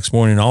then the next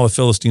morning all the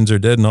Philistines are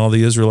dead and all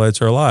the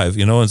Israelites are alive.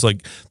 It's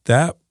like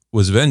that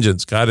was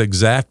vengeance. God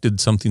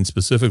exacted something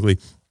specifically.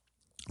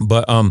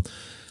 But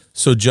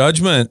so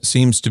judgment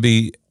seems to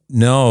be,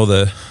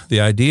 the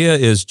idea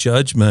is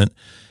judgment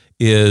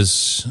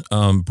is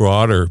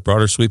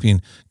broader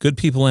sweeping. Good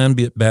people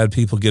and bad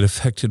people get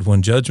affected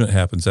when judgment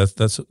happens.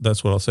 That's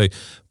what I'll say.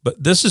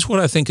 But this is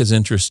what I think is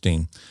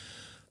interesting.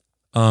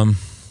 And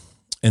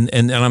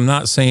I'm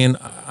not saying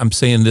I'm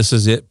saying this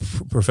is it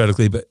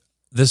prophetically, but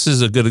this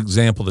is a good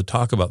example to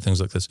talk about things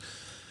like this.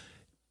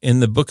 In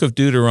the book of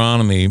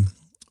Deuteronomy,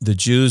 the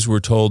Jews were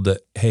told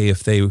that, hey,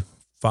 if they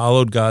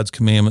followed God's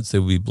commandments, they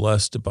would be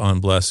blessed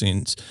upon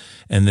blessings,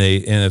 and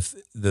if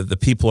the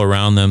people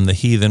around them, the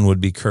heathen,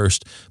 would be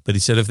cursed. But he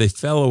said if they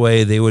fell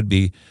away, they would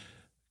be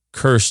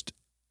cursed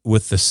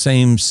with the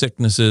same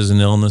sicknesses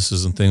and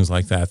illnesses and things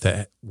like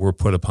that were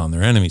put upon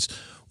their enemies.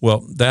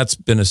 Well, that's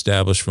been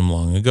established from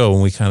long ago,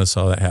 and we kind of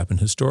saw that happen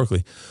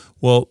historically.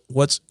 Well,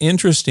 what's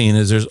interesting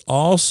is there's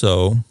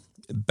also,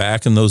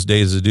 back in those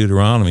days of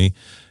Deuteronomy,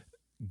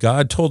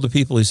 God told the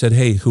people, he said,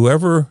 hey,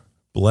 whoever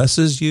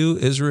blesses you,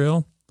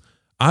 Israel,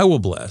 I will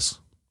bless.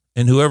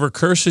 And whoever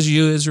curses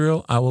you,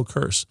 Israel, I will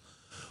curse.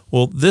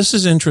 Well, this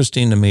is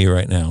interesting to me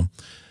right now.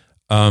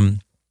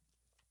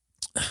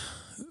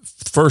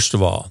 First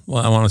of all,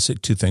 I want to say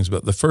two things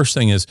about it. The first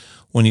thing is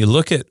when you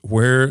look at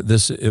where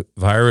this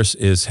virus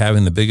is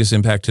having the biggest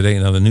impact today,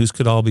 now the news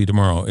could all be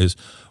tomorrow, is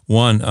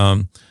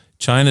one,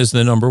 China is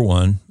the number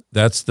one.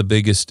 That's the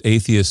biggest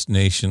atheist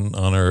nation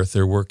on earth.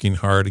 They're working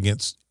hard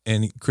against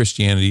any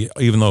Christianity,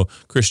 even though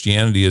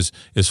Christianity is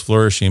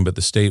flourishing, but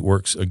the state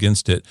works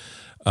against it.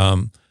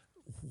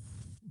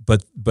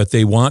 But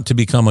they want to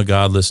become a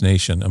godless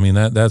nation. I mean,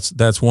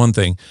 that's one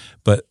thing.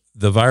 But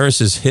the virus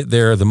is hit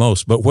there the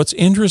most. But what's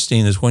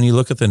interesting is when you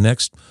look at the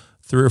next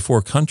 3 or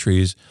 4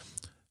 countries,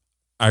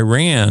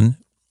 Iran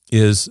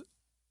is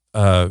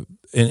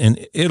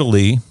in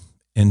Italy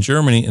and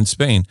Germany and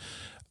Spain.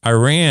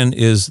 Iran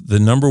is the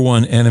number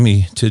one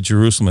enemy to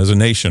Jerusalem as a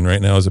nation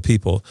right now, as a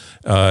people.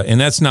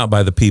 And that's not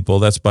by the people,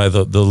 that's by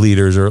the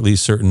leaders, or at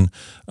least certain,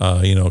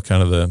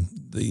 kind of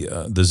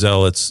the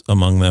zealots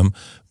among them.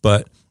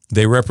 But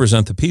they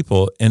represent the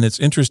people. And it's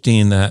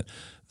interesting that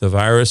the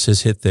virus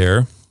has hit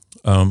there.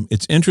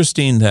 It's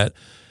interesting that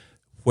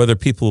whether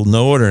people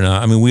know it or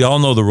not, I mean, we all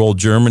know the role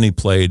Germany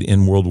played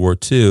in World War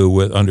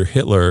II under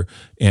Hitler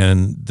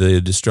and the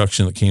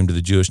destruction that came to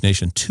the Jewish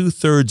nation.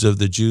 2/3 of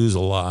the Jews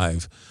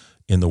alive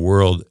in the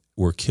world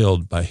were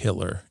killed by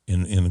Hitler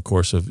in the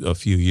course of a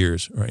few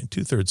years, right?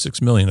 2/3,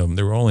 6 million of them.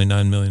 There were only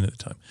 9 million at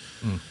the time.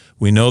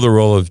 We know the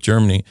role of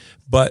Germany.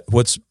 But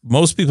what's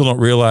most people don't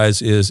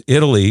realize is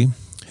Italy,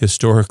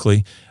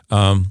 historically,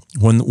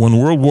 when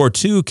World War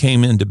II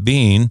came into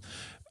being,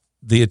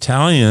 the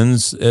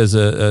Italians, as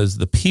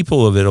the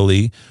people of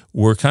Italy,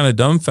 were kind of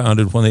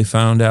dumbfounded when they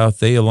found out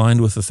they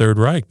aligned with the Third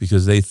Reich,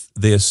 because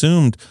they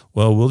assumed,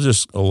 well, we'll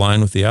just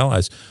align with the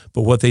Allies.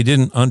 But what they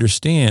didn't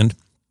understand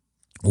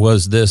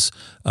was this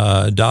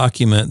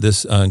document,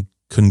 this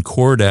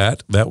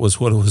Concordat, that was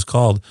what it was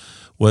called,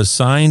 was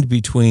signed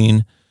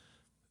between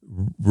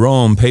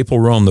Rome,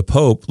 Papal Rome, the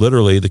Pope,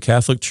 literally the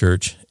Catholic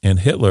Church, and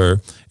Hitler.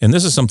 And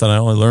this is something I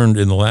only learned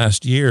in the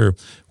last year,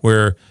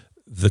 where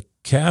the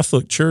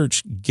Catholic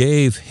Church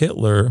gave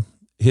Hitler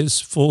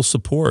his full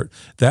support.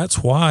 That's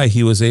why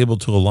he was able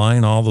to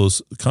align all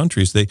those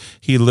countries.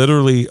 He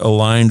literally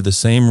aligned the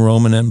same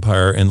Roman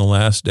Empire in the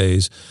last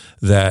days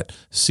that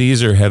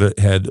Caesar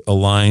had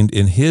aligned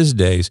in his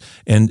days.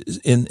 And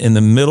in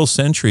the middle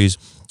centuries,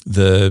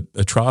 the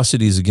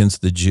atrocities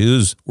against the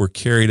Jews were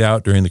carried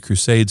out during the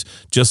Crusades,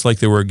 just like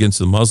they were against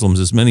the Muslims.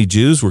 As many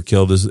Jews were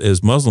killed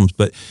as Muslims,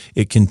 but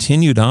it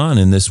continued on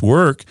in this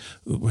work.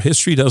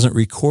 History doesn't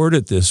record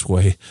it this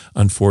way,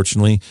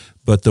 unfortunately,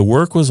 but the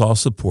work was all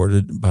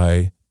supported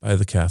by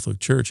the Catholic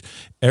Church.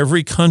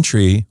 Every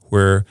country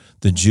where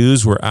the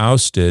Jews were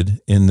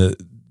ousted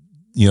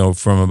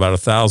from about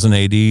 1000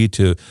 AD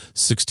to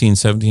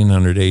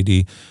 1700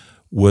 AD,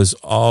 was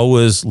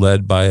always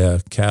led by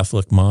a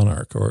Catholic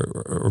monarch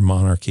or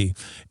monarchy.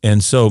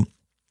 And so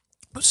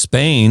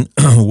Spain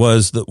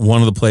was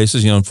one of the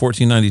places, in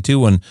 1492,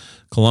 when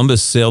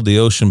Columbus sailed the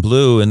ocean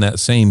blue, in that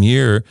same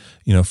year,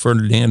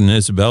 Ferdinand and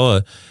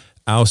Isabella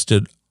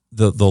ousted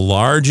the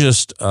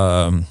largest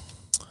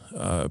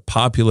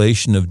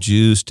population of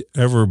Jews to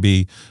ever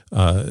be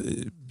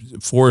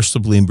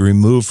forcibly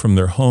removed from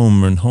their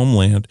home and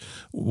homeland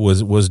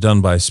was done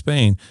by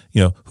Spain.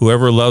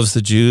 Whoever loves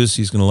the Jews,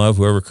 he's going to love.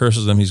 Whoever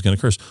curses them, he's going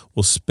to curse.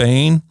 Well,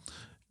 Spain,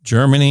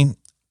 Germany,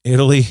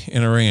 Italy,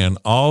 and Iran,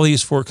 all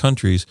these 4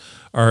 countries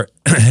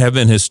have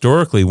been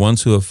historically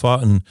ones who have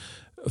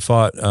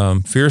fought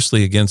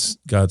fiercely against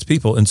God's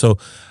people. And so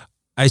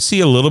I see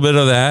a little bit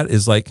of that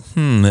is like,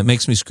 it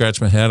makes me scratch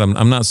my head.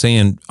 I'm not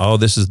saying,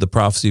 this is the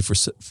prophecy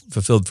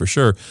fulfilled for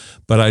sure,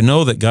 but I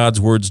know that God's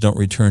words don't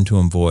return to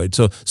him void.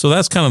 So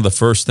that's kind of the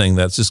first thing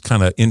that's just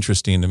kind of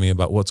interesting to me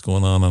about what's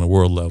going on a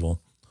world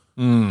level.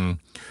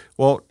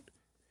 Well,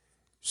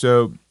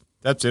 so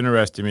that's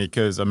interesting to me,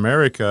 because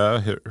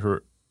America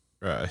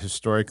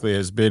historically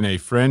has been a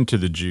friend to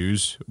the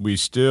Jews. We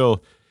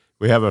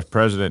have a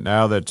president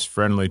now that's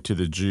friendly to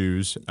the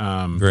Jews.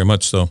 Very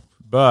much so.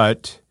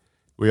 But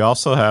we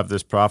also have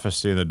this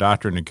prophecy in the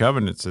Doctrine and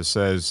Covenants that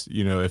says,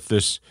 if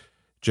this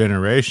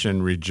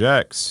generation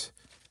rejects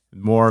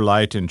more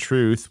light and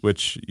truth,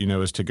 which,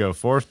 is to go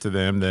forth to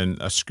them, then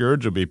a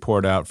scourge will be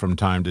poured out from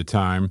time to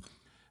time.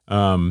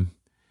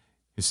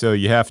 So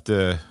you have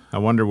to, I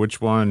wonder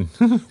which one.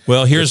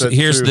 Well, here's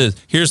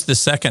the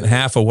second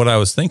half of what I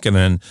was thinking,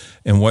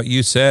 and what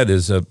you said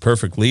is a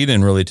perfect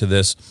lead-in really to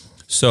this.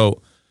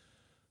 So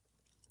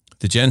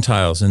the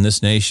Gentiles in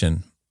this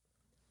nation,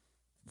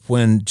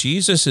 when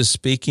Jesus is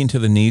speaking to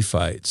the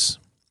Nephites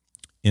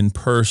in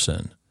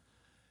person,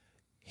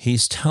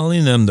 he's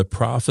telling them the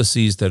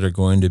prophecies that are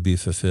going to be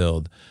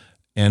fulfilled.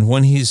 And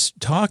when he's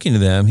talking to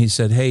them, he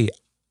said, hey,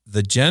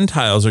 the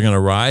Gentiles are going to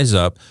rise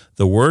up.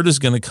 The word is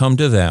going to come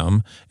to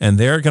them, and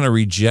they're going to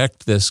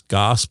reject this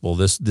gospel,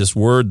 this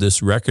word,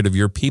 this record of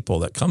your people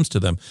that comes to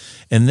them.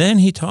 And then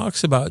he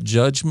talks about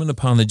judgment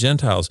upon the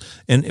Gentiles.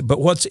 But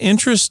what's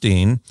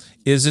interesting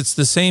is it's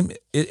the same.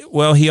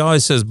 He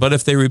always says, but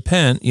if they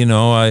repent,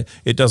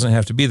 it doesn't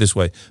have to be this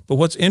way. But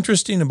what's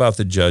interesting about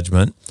the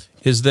judgment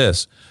is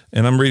this,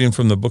 and I'm reading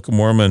from the Book of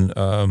Mormon,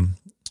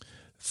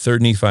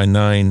 3rd Nephi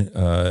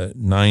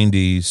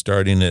 9:90,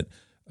 starting at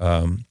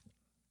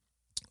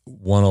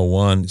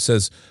 101. It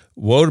says,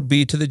 "Woe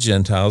be to the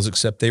Gentiles,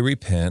 except they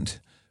repent,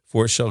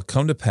 for it shall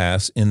come to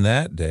pass in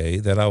that day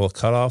that I will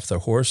cut off their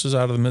horses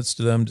out of the midst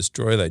of them,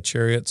 destroy thy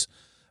chariots.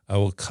 I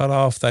will cut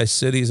off thy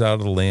cities out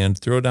of the land,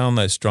 throw down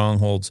thy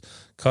strongholds,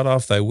 cut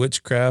off thy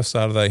witchcrafts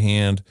out of thy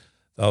hand.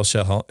 Thou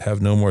shalt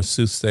have no more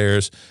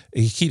soothsayers."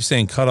 He keeps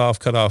saying, cut off,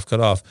 cut off, cut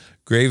off.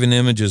 Graven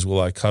images will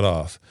I cut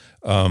off.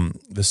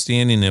 The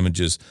standing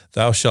images.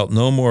 Thou shalt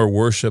no more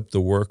worship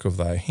the work of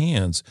thy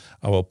hands.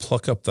 I will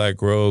pluck up thy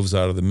groves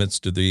out of the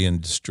midst of thee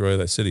and destroy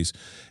thy cities.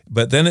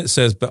 But then it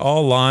says, but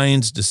all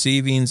lyings,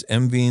 deceivings,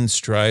 envyings,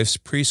 strifes,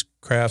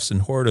 priestcrafts,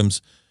 and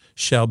whoredoms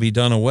shall be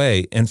done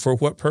away. And for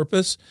what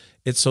purpose?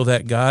 It's so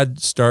that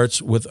God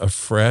starts with a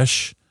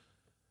fresh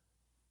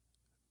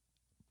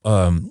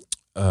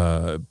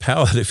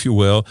palette, if you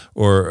will,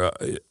 or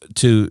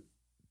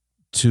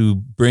to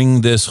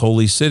bring this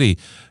holy city.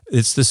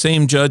 It's the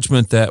same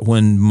judgment that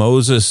when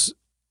Moses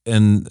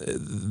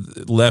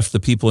left the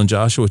people and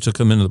Joshua took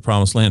them into the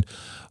promised land,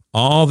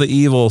 all the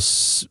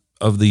evils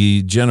of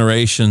the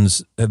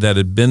generations that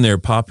had been there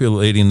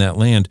populating that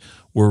land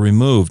were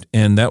removed.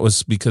 And that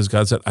was because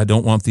God said, I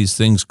don't want these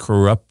things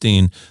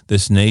corrupting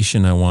this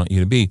nation I want you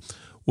to be.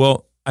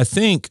 Well, I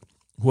think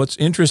what's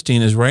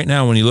interesting is right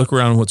now when you look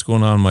around what's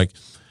going on, I'm like,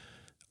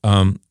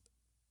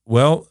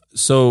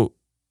 so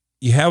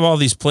you have all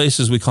these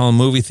places we call them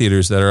movie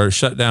theaters that are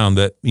shut down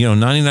that,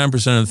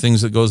 99% of the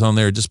things that goes on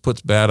there just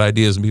puts bad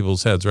ideas in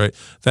people's heads, right?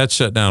 That's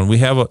shut down. We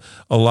have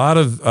a lot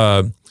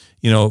of,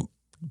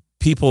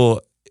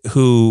 people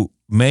who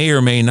may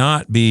or may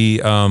not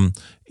be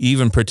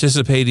even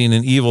participating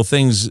in evil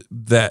things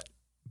that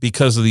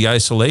because of the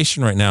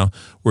isolation right now,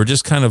 we're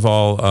just kind of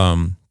all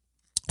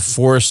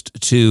forced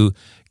to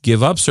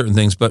give up certain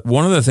things. But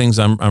one of the things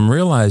I'm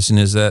realizing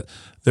is that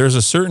there's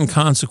a certain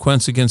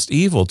consequence against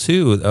evil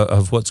too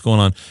of what's going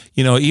on.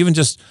 Even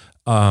just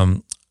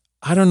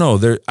I don't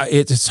know.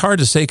 It's hard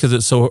to say because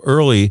it's so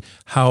early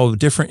how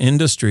different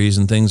industries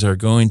and things are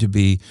going to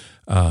be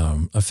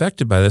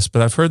affected by this.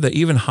 But I've heard that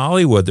even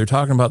Hollywood, they're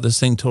talking about this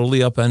thing totally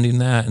upending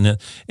that, and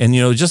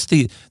just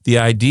the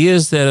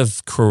ideas that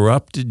have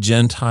corrupted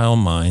Gentile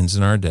minds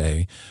in our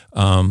day.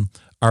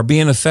 Are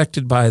being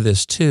affected by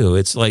this too.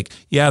 It's like,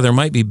 there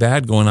might be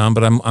bad going on,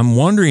 but I'm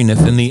wondering if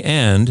in the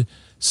end,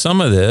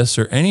 some of this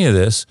or any of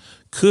this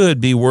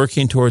could be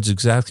working towards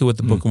exactly what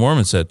the Book of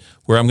Mormon said,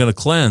 where I'm going to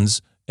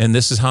cleanse, and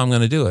this is how I'm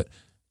going to do it.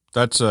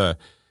 That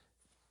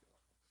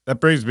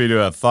brings me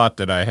to a thought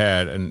that I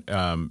had, and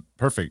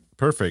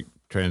perfect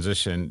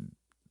transition.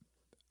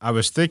 I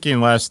was thinking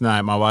last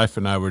night, my wife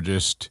and I were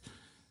just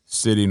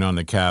sitting on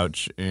the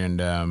couch,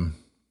 and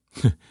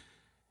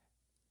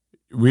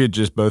we had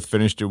just both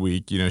finished a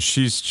week.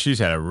 She's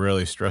had a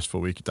really stressful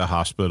week at the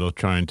hospital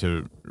trying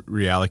to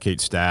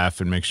reallocate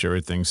staff and make sure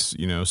everything's,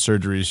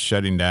 surgery's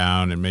shutting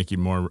down and making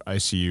more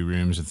ICU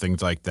rooms and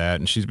things like that.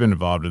 And she's been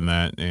involved in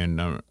that. And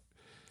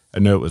I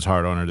know it was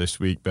hard on her this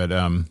week, but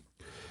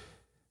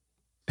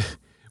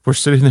we're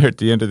sitting there at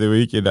the end of the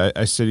week, and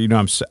I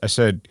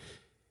said,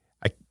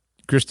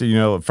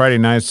 Krista, Friday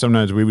nights,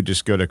 sometimes we would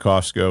just go to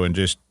Costco and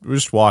just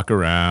walk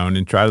around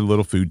and try the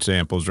little food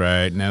samples,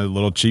 right? And have a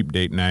little cheap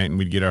date night, and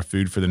we'd get our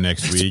food for the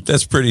next week.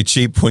 That's pretty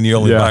cheap when you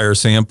only buy her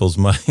samples,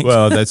 Mike.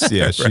 Well, that's,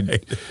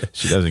 right.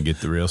 She doesn't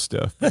get the real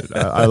stuff. But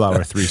I allow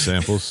her 3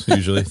 samples,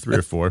 usually 3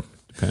 or 4,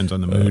 depends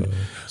on the mood.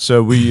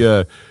 So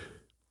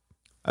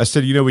I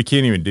said, we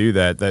can't even do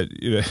that.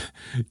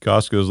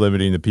 Costco's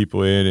limiting the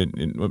people in,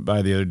 and went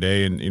by the other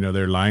day, and,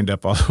 they're lined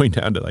up all the way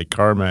down to like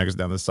CarMax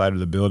down the side of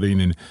the building,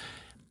 and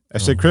I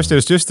said, Krista,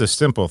 it's just the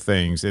simple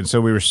things. And so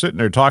we were sitting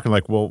there talking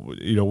like, well,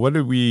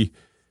 I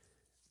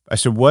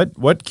said,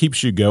 what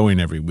keeps you going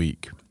every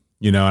week?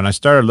 And I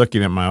started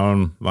looking at my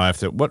own life,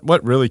 that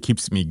what really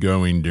keeps me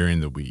going during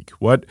the week?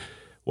 What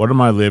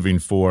am I living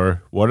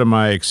for? What am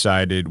I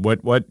excited?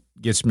 What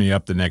gets me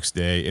up the next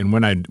day? And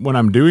when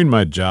I'm doing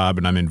my job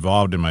and I'm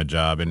involved in my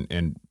job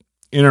and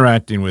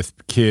interacting with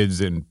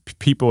kids and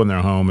people in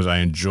their homes,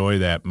 I enjoy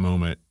that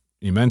moment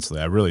immensely.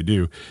 I really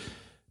do.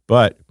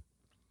 But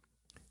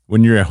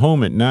when you're at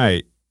home at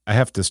night, I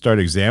have to start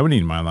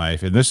examining my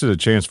life. And this is a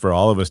chance for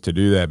all of us to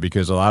do that,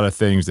 because a lot of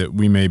things that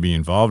we may be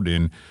involved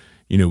in,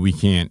 we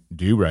can't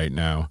do right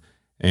now.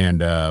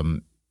 And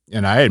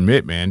I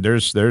admit, man,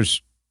 there's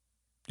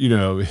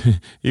even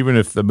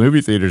if the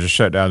movie theaters are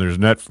shut down, there's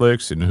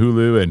Netflix and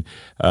Hulu, and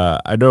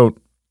I don't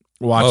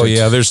watch.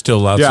 There's still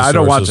lots of sources. I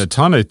don't watch a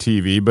ton of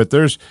TV, but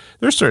there's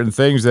certain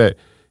things that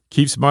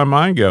keeps my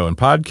mind going.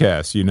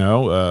 Podcasts,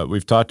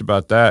 we've talked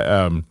about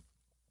that.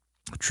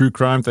 True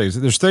crime things.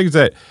 There's things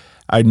that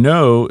I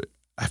know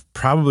I've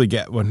probably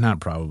not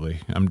probably.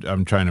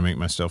 I'm trying to make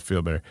myself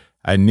feel better.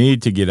 I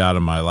need to get out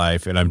of my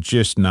life, and I'm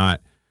just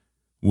not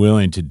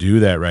willing to do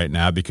that right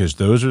now because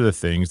those are the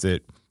things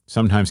that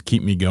sometimes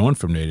keep me going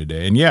from day to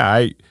day. And yeah,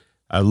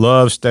 I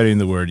love studying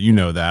the Word. You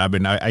know that.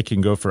 I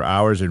can go for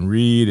hours and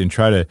read and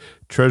try to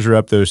treasure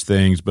up those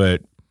things,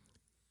 but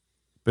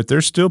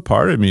there's still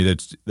part of me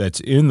that's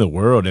in the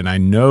world, and I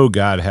know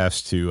God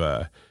has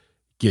to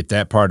get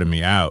that part of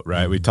me out,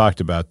 right? We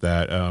talked about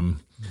that.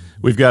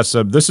 We've got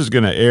this is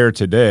going to air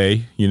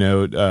today,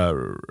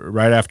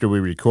 right after we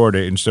record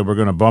it, and so we're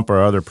going to bump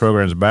our other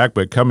programs back.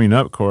 But coming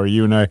up, Corey,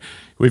 you and I,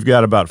 we've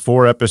got about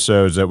 4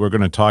 episodes that we're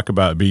going to talk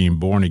about being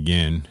born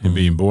again and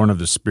being born of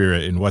the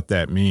Spirit and what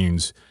that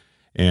means.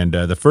 And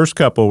the first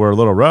couple were a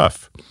little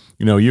rough.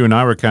 You and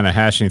I were kind of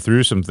hashing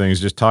through some things,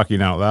 just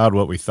talking out loud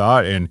what we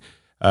thought, and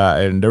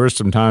there were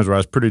some times where I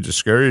was pretty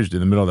discouraged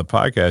in the middle of the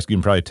podcast. You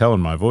can probably tell in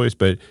my voice,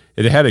 but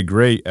it had a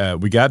great.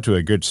 We got to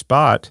a good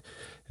spot,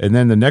 and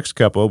then the next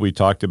couple we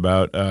talked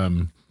about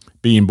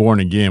being born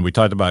again. We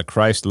talked about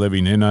Christ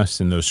living in us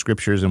and those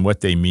scriptures and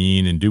what they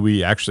mean, and do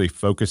we actually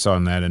focus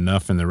on that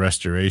enough in the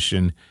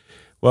restoration?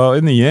 Well,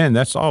 in the end,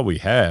 that's all we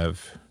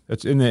have.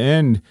 That's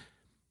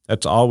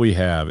all we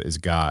have is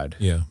God.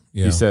 Yeah.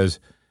 He says,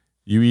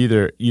 you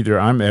either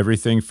I'm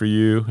everything for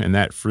you, and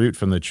that fruit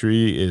from the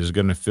tree is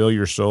going to fill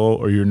your soul,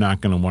 or you're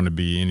not going to want to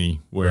be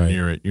anywhere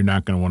near it. You're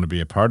not going to want to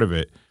be a part of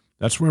it.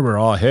 That's where we're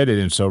all headed.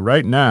 And so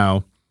right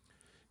now,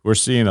 we're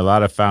seeing a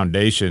lot of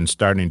foundations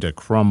starting to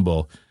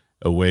crumble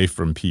away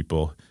from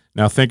people.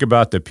 Now think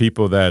about the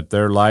people that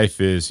their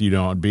life is,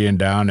 being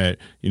down at,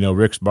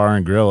 Rick's Bar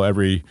and Grill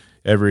every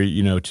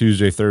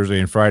Tuesday, Thursday,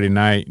 and Friday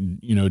night,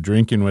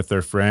 drinking with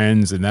their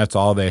friends, and that's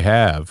all they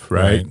have,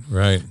 right?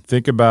 Right.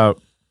 Think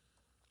about,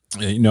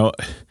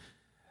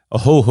 a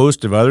whole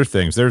host of other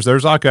things.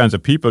 There's all kinds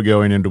of people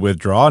going into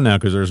withdrawal now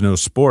because there's no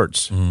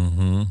sports.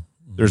 Mm-hmm.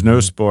 There's no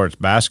sports.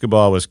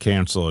 Basketball was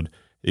canceled.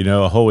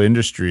 A whole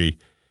industry.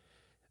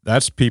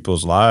 That's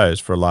people's lives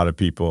for a lot of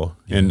people,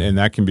 and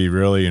that can be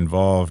really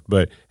involved.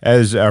 But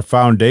as our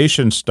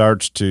foundation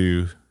starts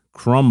to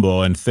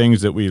crumble and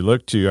things that we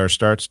look to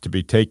starts to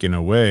be taken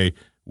away,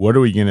 what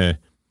are we going to,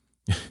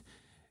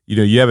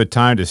 you have a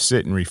time to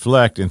sit and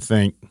reflect and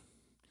think,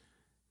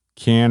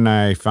 can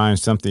I find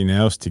something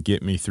else to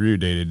get me through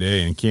day to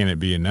day, and can it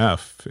be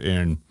enough?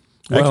 And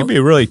that can be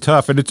really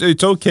tough. And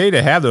it's okay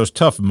to have those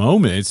tough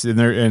moments,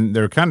 and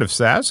they're kind of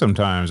sad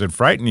sometimes and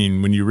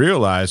frightening when you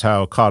realize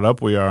how caught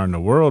up we are in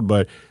the world.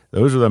 But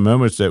those are the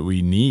moments that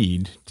we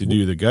need to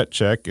do the gut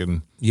check.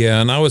 And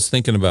I was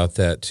thinking about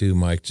that too,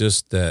 Mike,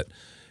 just that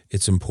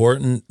it's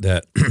important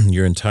that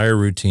your entire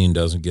routine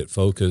doesn't get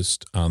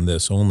focused on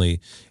this only,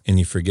 and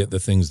you forget the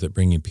things that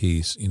bring you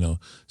peace.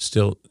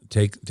 Still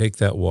take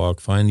that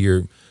walk, find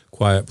your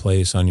quiet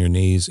place on your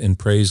knees and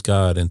praise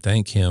God and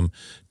thank Him.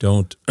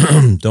 Don't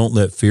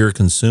let fear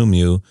consume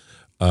you.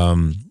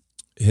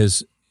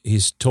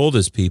 He's told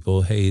His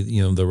people, hey,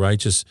 the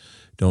righteous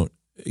don't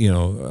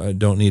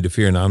need to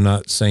fear. Now, I'm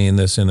not saying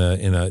this in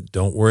a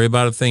don't worry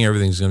about a thing,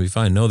 everything's going to be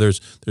fine. No, there's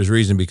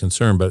reason to be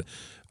concerned, but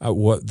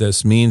what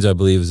this means, I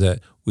believe, is that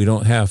we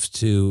don't have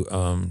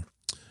to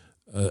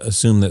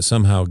assume that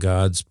somehow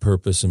God's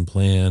purpose and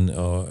plan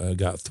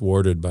got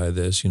thwarted by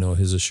this.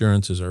 His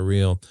assurances are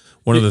real.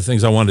 One of the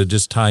things I wanted to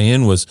just tie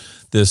in was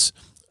this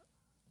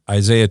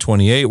Isaiah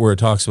 28, where it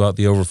talks about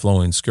the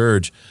overflowing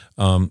scourge.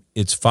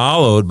 It's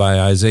followed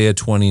by Isaiah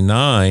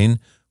 29,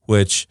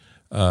 which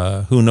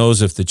who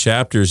knows if the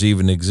chapters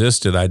even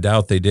existed. I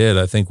doubt they did.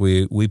 I think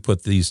we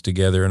put these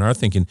together in our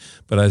thinking.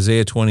 But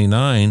Isaiah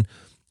 29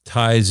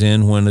 ties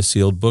in when a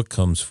sealed book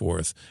comes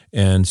forth.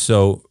 And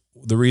so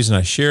the reason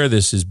I share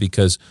this is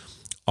because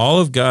all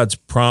of God's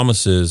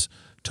promises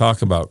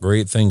talk about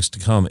great things to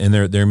come. And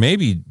there may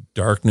be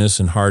darkness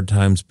and hard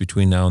times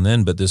between now and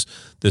then, but this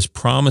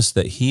promise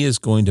that He is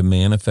going to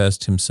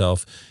manifest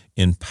Himself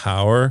in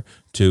power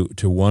to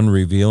one,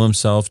 reveal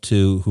Himself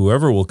to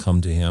whoever will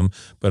come to Him,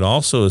 but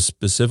also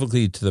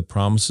specifically to the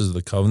promises of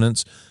the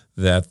covenants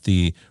that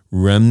the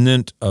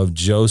remnant of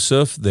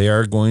Joseph, they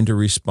are going to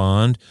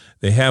respond.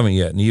 They haven't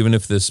yet. And even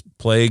if this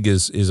plague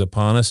is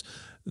upon us,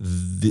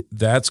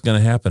 that's going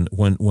to happen.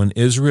 When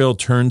Israel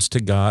turns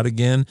to God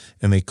again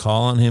and they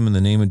call on Him in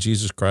the name of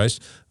Jesus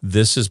Christ,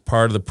 this is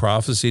part of the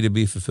prophecy to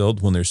be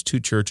fulfilled when there's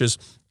 2 churches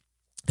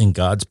and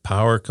God's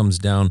power comes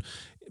down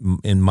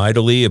in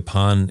mightily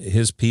upon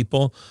His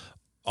people.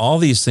 All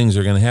these things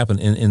are going to happen,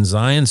 and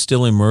Zion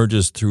still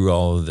emerges through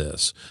all of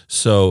this.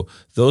 So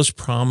those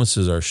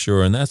promises are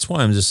sure, and that's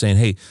why I'm just saying,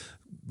 hey,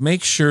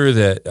 make sure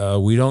that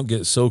we don't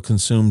get so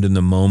consumed in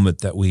the moment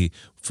that we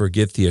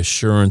forget the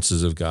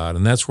assurances of God.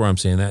 And that's where I'm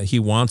saying that He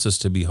wants us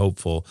to be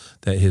hopeful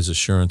that His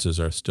assurances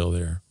are still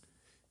there.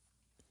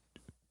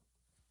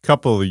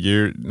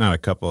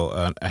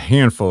 A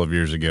handful of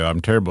years ago, I'm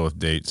terrible with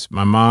dates,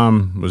 my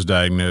mom was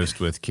diagnosed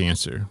with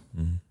cancer.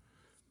 Mm-hmm.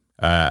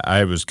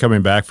 I was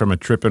coming back from a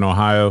trip in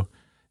Ohio,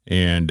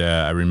 and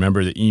I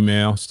remember the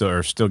email,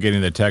 still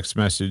getting the text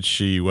message.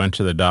 She went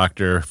to the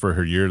doctor for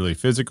her yearly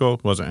physical,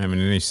 wasn't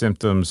having any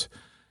symptoms.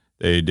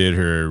 they did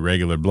her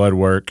regular blood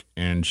work,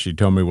 and she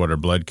told me what her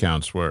blood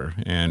counts were.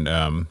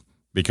 And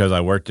because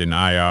I worked in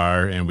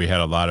IR and we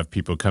had a lot of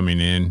people coming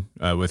in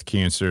with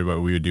cancer,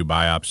 but we would do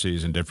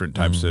biopsies and different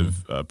types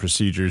of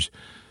procedures.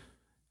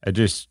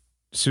 As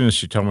soon as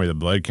she told me the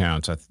blood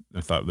counts, I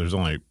thought there's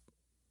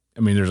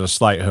a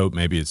slight hope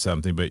maybe it's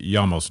something, but you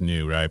almost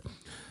knew, right?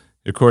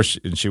 Of course,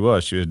 and she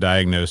was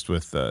diagnosed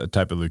with a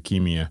type of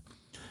leukemia.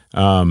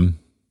 That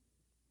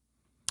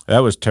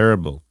was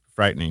terrible,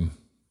 frightening.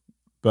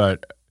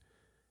 But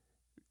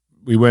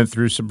we went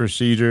through some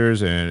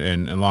procedures,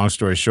 and long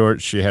story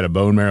short, she had a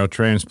bone marrow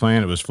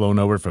transplant. It was flown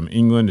over from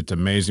England. It's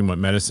amazing what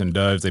medicine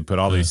does. They put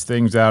all these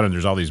things out, and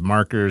there's all these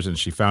markers, and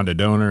she found a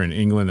donor in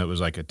England that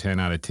was like a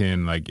 10 out of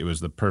 10. Like, it was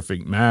the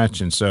perfect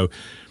match. And so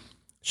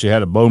she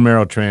had a bone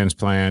marrow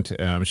transplant.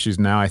 She's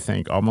now, I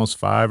think, almost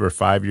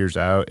 5 years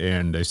out,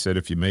 and they said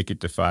if you make it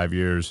to 5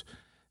 years,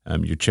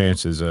 your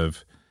chances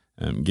of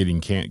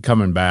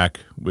coming back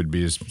would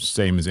be as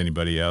same as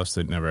anybody else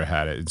that never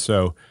had it. And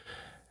so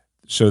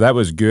that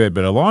was good.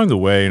 But along the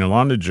way and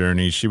along the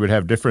journey, she would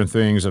have different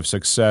things of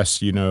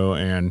success,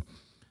 and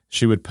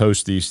she would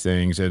post these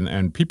things,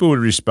 and people would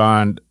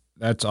respond,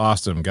 "That's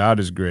awesome.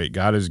 God is great.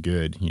 God is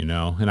good,"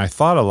 And I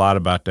thought a lot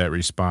about that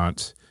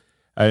response.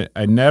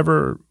 I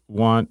never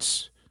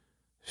once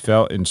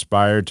felt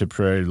inspired to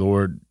pray,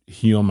 "Lord,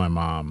 heal my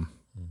mom."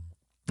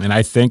 And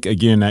I think,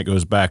 again, that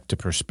goes back to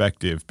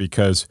perspective,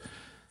 because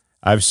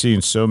I've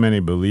seen so many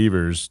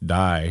believers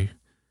die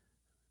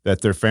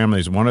that their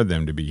families wanted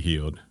them to be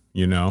healed,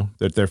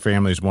 that their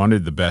families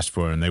wanted the best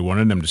for them. They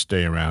wanted them to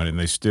stay around, and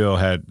they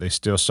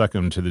still suck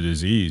them to the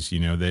disease.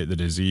 The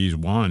disease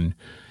won.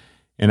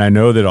 And I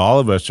know that all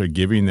of us are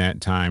giving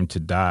that time to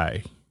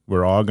die.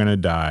 We're all going to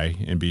die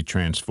and be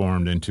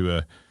transformed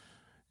into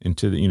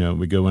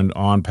we go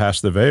on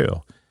past the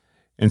veil.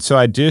 And so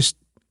I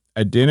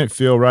didn't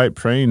feel right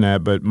praying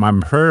that, but my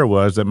prayer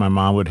was that my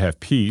mom would have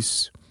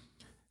peace,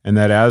 and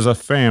that as a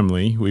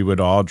family, we would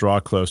all draw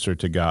closer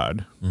to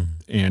God.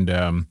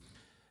 And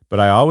but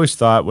I always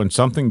thought when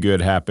something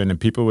good happened and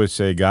people would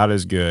say, "God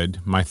is good,"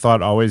 my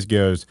thought always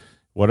goes,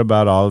 what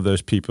about all of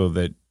those people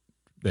that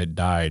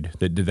died,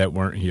 that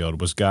weren't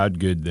healed? Was God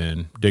good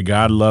then? Did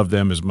God love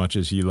them as much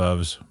as he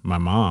loves my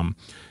mom?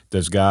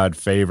 Does God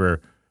favor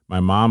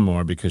my mom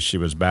more because she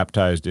was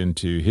baptized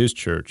into his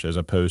church as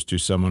opposed to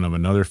someone of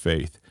another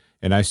faith?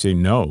 And I say,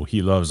 no,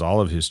 he loves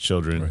all of his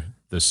children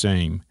the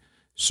same.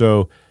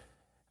 So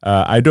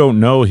I don't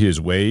know his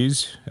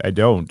ways. I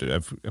don't.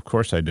 Of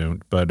course I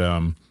don't.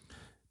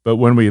 But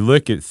when we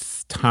look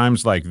at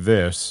times like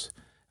this,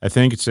 I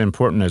think it's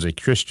important as a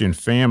Christian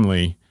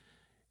family,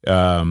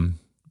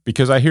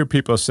 because I hear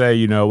people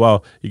say,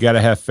 well, you got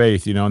to have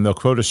faith, and they'll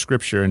quote a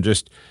scripture and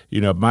just,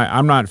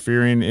 I'm not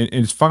fearing. And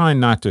it's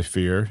fine not to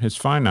fear. It's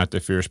fine not to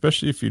fear,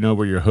 especially if you know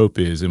where your hope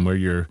is and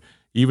where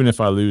even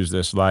if I lose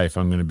this life,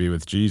 I'm going to be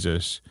with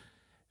Jesus.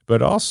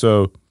 But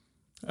also,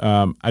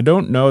 I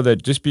don't know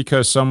that just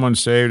because someone's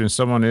saved and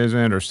someone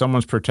isn't, or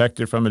someone's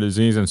protected from a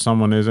disease and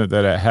someone isn't,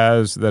 that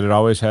it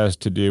always has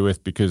to do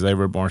with because they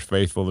were more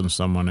faithful than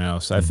someone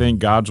else. I think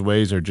God's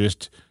ways are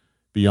just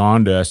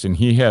beyond us, and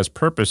he has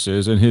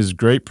purposes, and his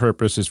great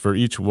purpose is for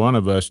each one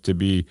of us to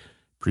be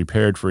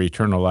prepared for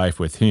eternal life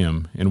with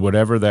him, and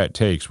whatever that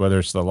takes, whether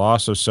it's the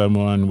loss of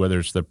someone, whether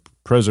it's the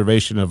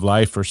preservation of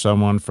life for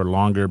someone for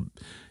longer,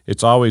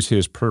 it's always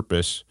his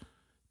purpose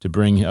to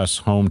bring us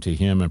home to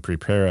him and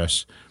prepare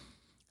us.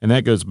 And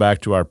that goes back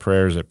to our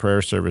prayers at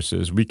prayer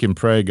services. We can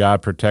pray,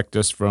 God, protect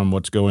us from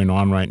what's going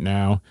on right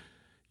now.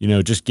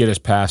 Just get us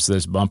past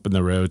this bump in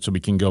the road so we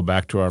can go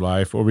back to our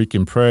life. Or we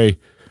can pray,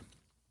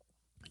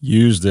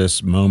 use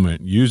this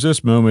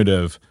moment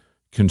of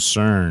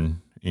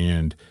concern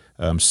and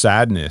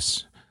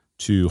sadness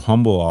to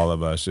humble all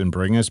of us and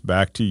bring us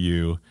back to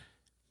you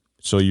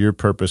so your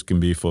purpose can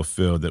be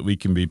fulfilled, that we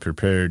can be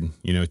prepared,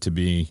 to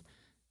be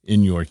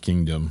in your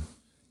kingdom.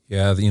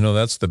 Yeah,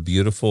 that's the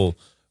beautiful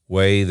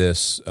way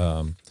this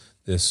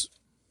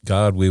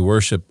God we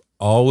worship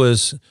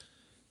always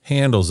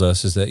handles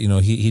us, is that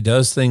he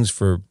does things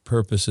for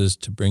purposes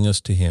to bring us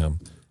to him,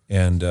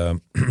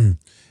 and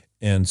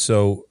and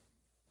so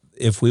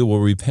if we will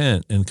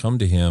repent and come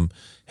to him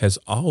has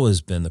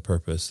always been the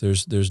purpose.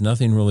 There's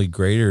nothing really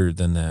greater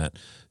than that.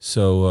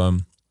 So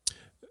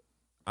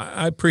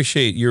I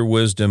appreciate your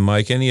wisdom,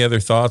 Mike. Any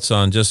other thoughts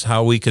on just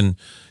how we can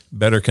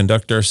better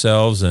conduct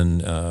ourselves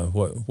and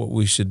what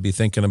we should be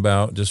thinking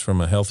about just from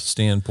a health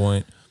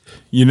standpoint?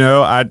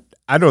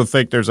 I don't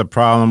think there's a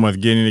problem with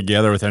getting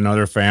together with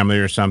another family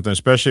or something,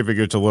 especially if it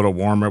gets a little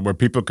warmer, where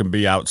people can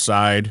be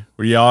outside,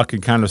 where y'all can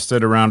kind of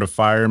sit around a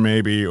fire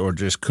maybe, or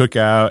just cook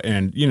out.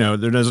 And,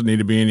 there doesn't need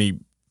to be any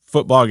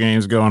football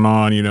games going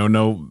on,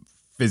 no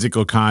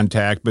physical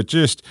contact, but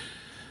just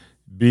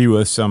be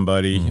with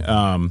somebody.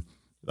 Mm-hmm.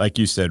 Like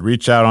you said,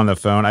 reach out on the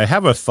phone. I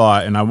have a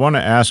thought, and I want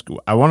to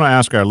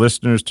ask our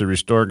listeners to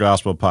Restore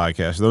Gospel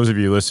Podcast, those of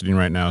you listening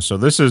right now. So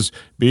this is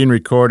being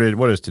recorded,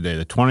 what is today,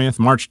 the 20th,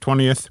 March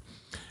 20th?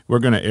 We're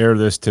going to air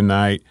this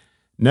tonight.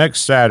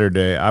 Next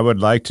Saturday, I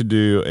would like to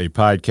do a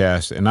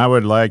podcast, and I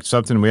would like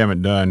something we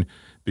haven't done,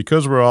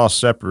 because we're all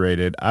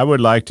separated, I would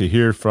like to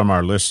hear from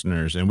our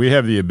listeners, and we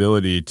have the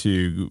ability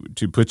to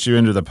put you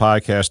into the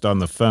podcast on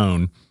the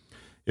phone.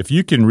 If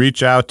you can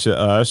reach out to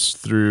us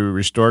through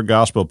Restored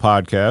Gospel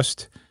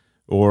Podcast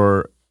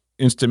or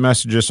instant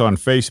message us on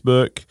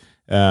Facebook,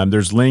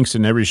 there's links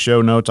in every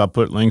show notes. I'll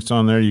put links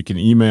on there. You can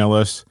email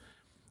us.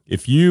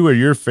 If you or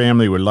your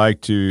family would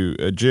like to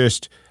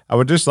I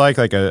would just like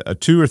a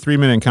 2 or 3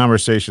 minute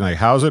conversation. Like,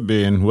 how's it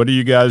been? What are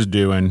you guys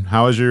doing?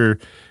 How is your,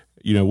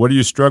 what are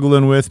you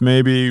struggling with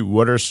maybe?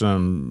 What are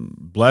some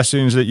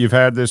blessings that you've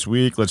had this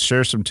week? Let's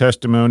share some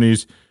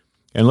testimonies,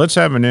 and let's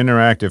have an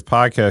interactive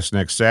podcast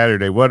next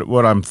Saturday.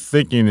 What I'm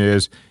thinking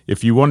is,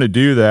 if you want to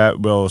do that,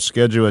 we'll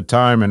schedule a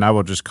time, and I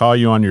will just call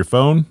you on your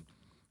phone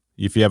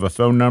if you have a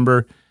phone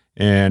number,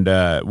 and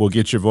we'll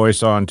get your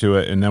voice onto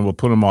it, and then we'll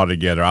put them all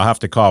together. I'll have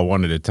to call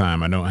one at a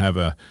time. I don't have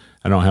a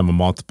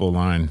multiple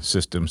line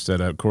system set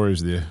up.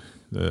 Corey's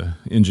the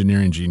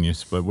engineering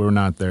genius, but we're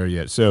not there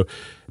yet. So,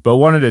 but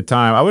one at a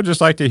time. I would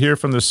just like to hear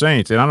from the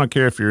saints, and I don't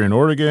care if you're in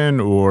Oregon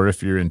or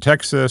if you're in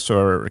Texas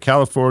or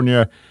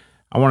California.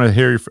 I want to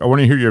hear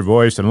your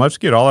voice, and let's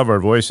get all of our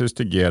voices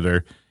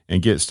together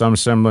and get some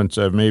semblance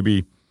of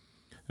maybe,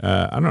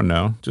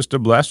 just a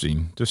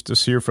blessing, just to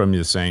hear from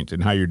you, saint,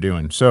 and how you're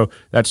doing. So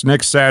that's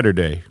next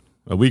Saturday,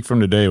 a week from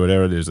today,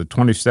 whatever it is, the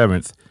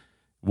 27th.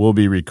 We'll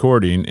be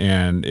recording,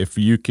 and if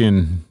we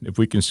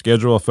can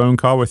schedule a phone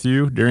call with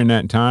you during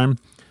that time,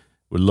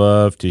 we'd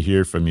love to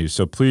hear from you.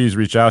 So please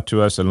reach out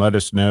to us and let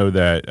us know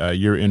that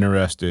you're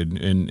interested,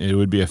 and it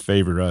would be a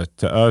favor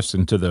to us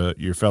and to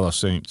your fellow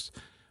saints.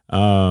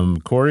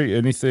 Corey,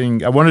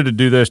 anything? I wanted to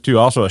do this too.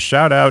 Also, a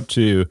shout out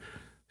to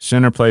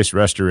Center Place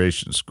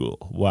Restoration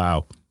School.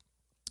 Wow.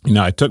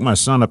 I took my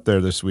son up there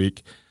this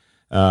week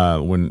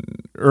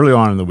early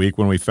on in the week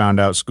when we found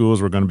out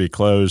schools were going to be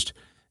closed.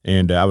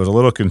 And I was a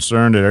little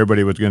concerned that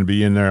everybody was going to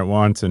be in there at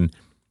once. And,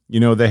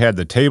 they had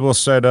the table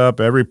set up.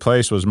 Every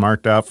place was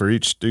marked out for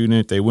each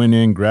student. They went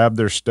in, grabbed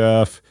their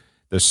stuff.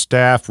 The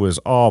staff was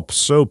all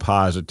so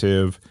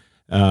positive.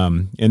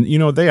 And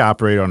they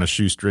operate on a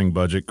shoestring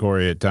budget,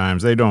 Corey, at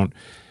times. They don't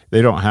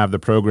have the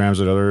programs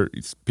that other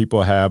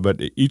people have,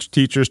 but each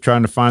teacher's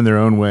trying to find their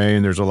own way,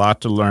 and there's a lot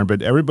to learn.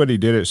 But everybody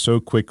did it so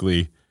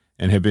quickly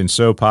and have been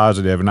so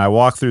positive. And I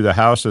walked through the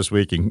house this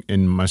week,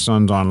 and my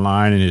son's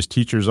online and his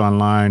teacher's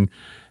online,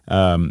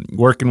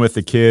 working with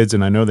the kids,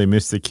 and I know they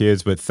miss the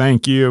kids, but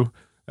thank you,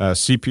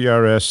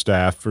 CPRS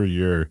staff, for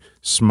your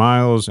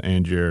smiles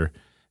and your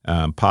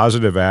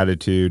positive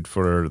attitude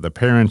for the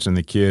parents and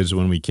the kids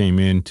when we came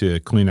in to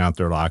clean out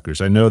their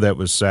lockers. I know that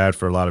was sad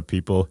for a lot of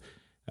people,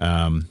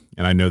 and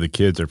I know the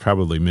kids are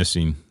probably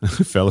missing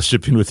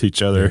fellowshipping with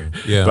each other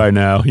by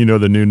now.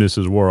 The newness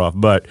is wore off,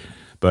 but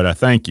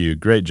thank you.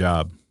 Great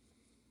job.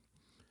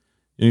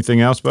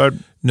 Anything else, bud?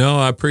 No,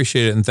 I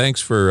appreciate it, and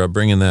thanks for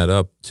bringing that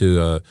up.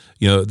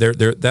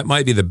 That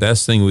might be the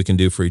best thing we can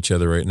do for each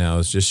other right now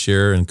is just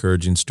share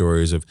encouraging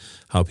stories of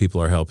how people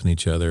are helping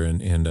each other,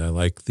 and I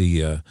like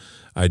the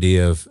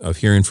idea of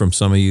hearing from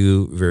some of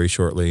you very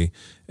shortly,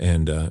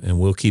 and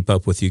we'll keep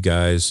up with you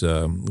guys.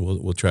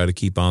 We'll try to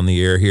keep on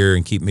the air here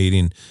and keep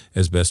meeting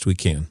as best we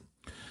can.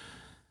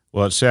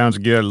 Well, it sounds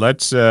good.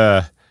 Let's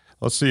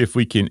see if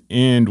we can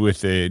end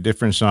with a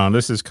different song.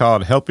 This is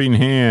called "Helping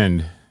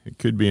Hand." It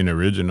could be an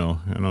original.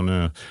 I don't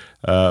know.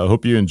 I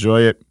hope you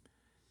enjoy it.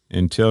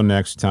 Until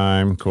next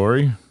time,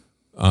 Corey.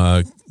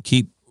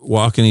 Keep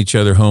walking each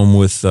other home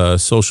with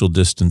social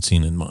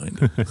distancing in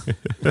mind.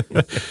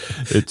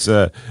 It's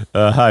a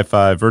high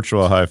five,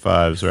 virtual high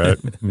fives, right?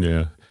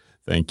 Yeah.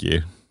 Thank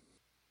you.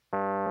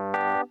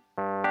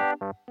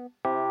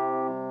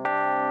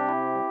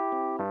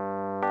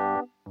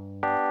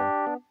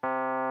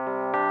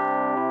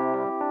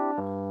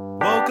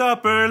 Woke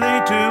up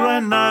early to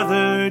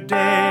another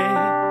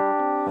day.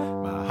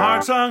 My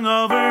heart's hung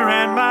over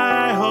and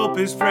my hope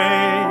is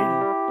frayed.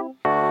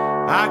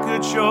 I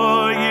could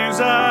sure use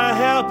a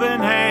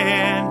helping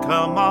hand,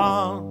 come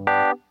on.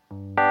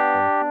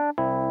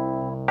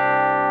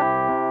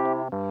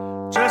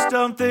 Just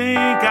don't think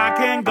I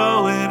can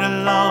go it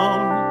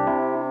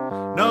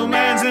alone. No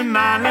man's an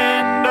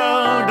island,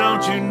 oh,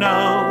 don't you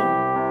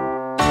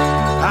know?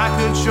 I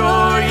could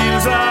sure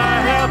use a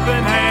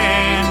helping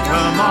hand,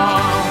 come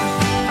on.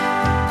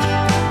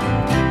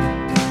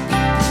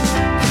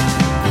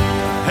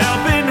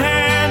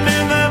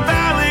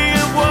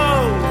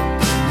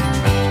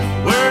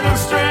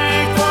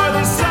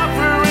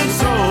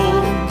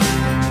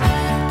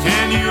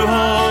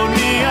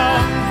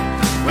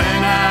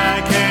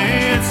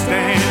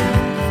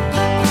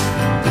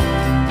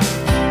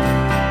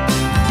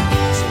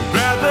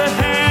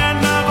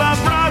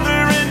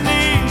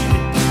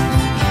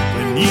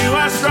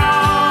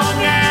 Strong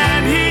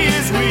and he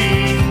is weak.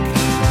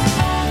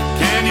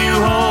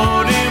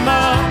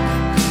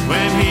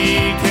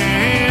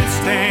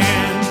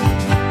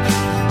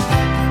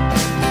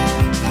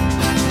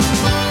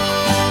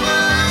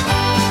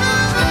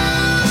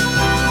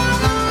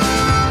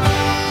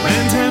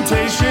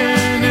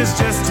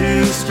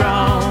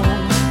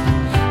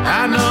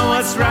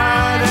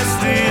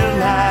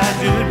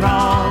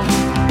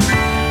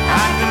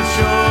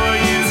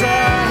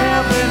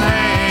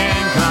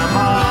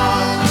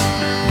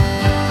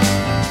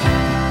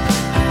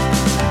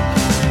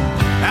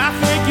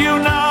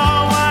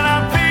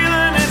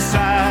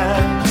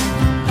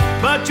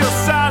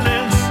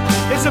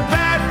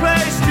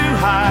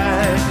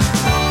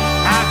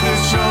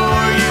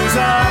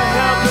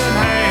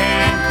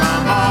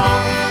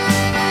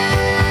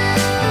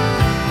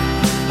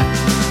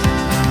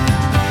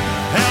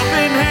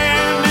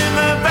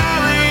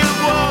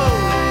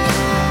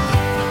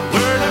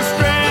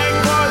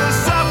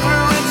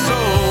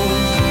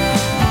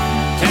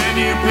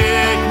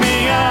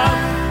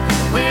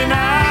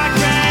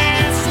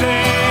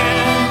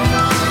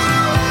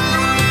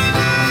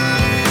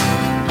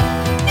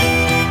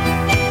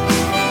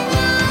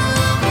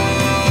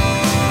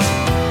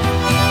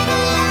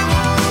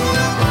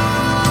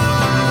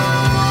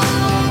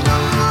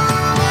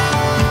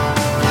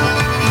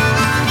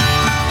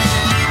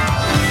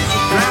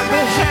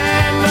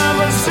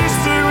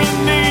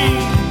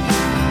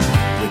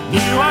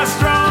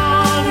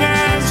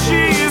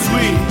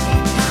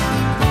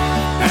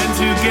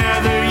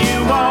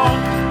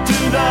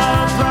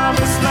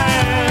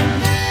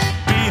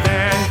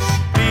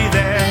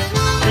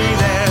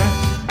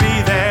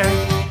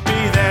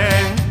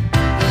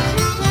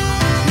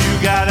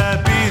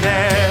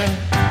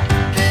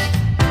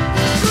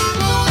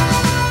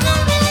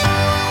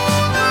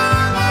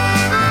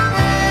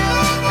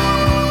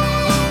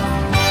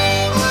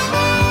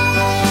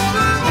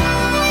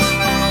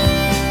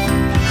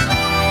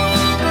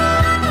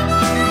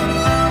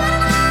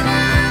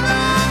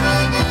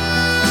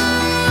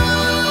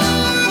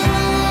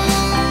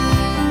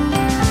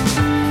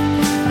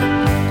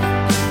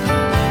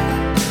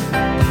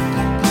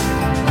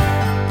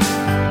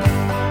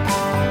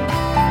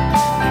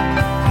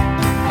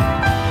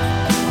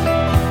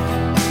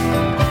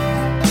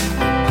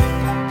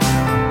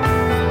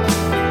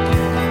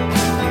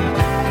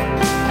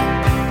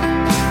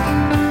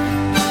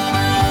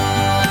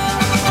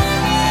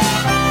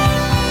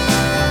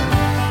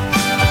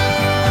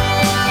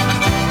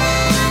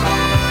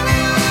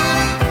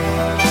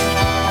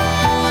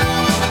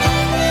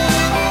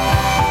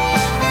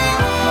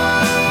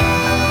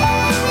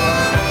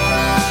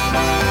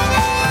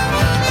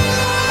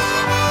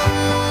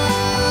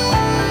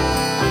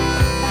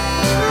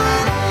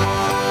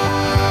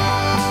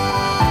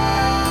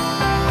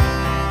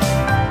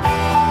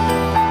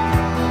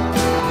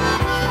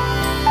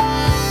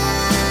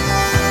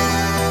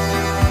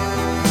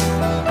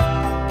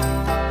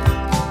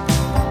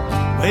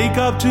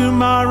 up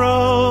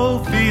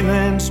tomorrow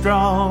feeling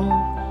strong.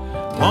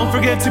 Won't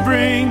forget to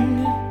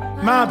bring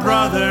my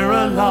brother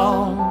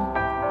along.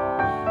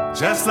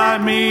 Just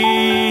like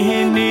me,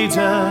 he needs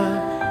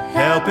a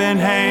helping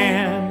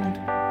hand.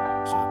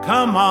 So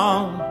come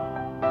on.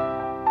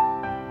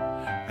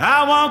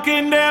 I won't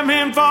condemn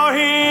him for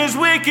his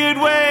wicked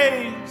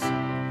ways.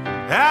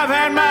 I've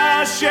had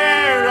my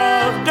share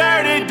of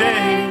dirty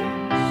days.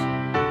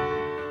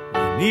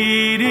 We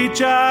need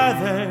each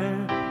other,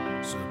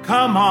 so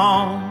come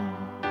on.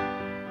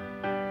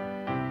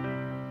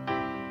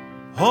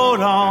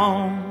 Hold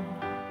on.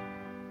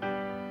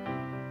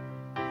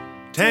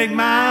 Take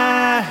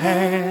my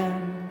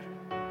hand.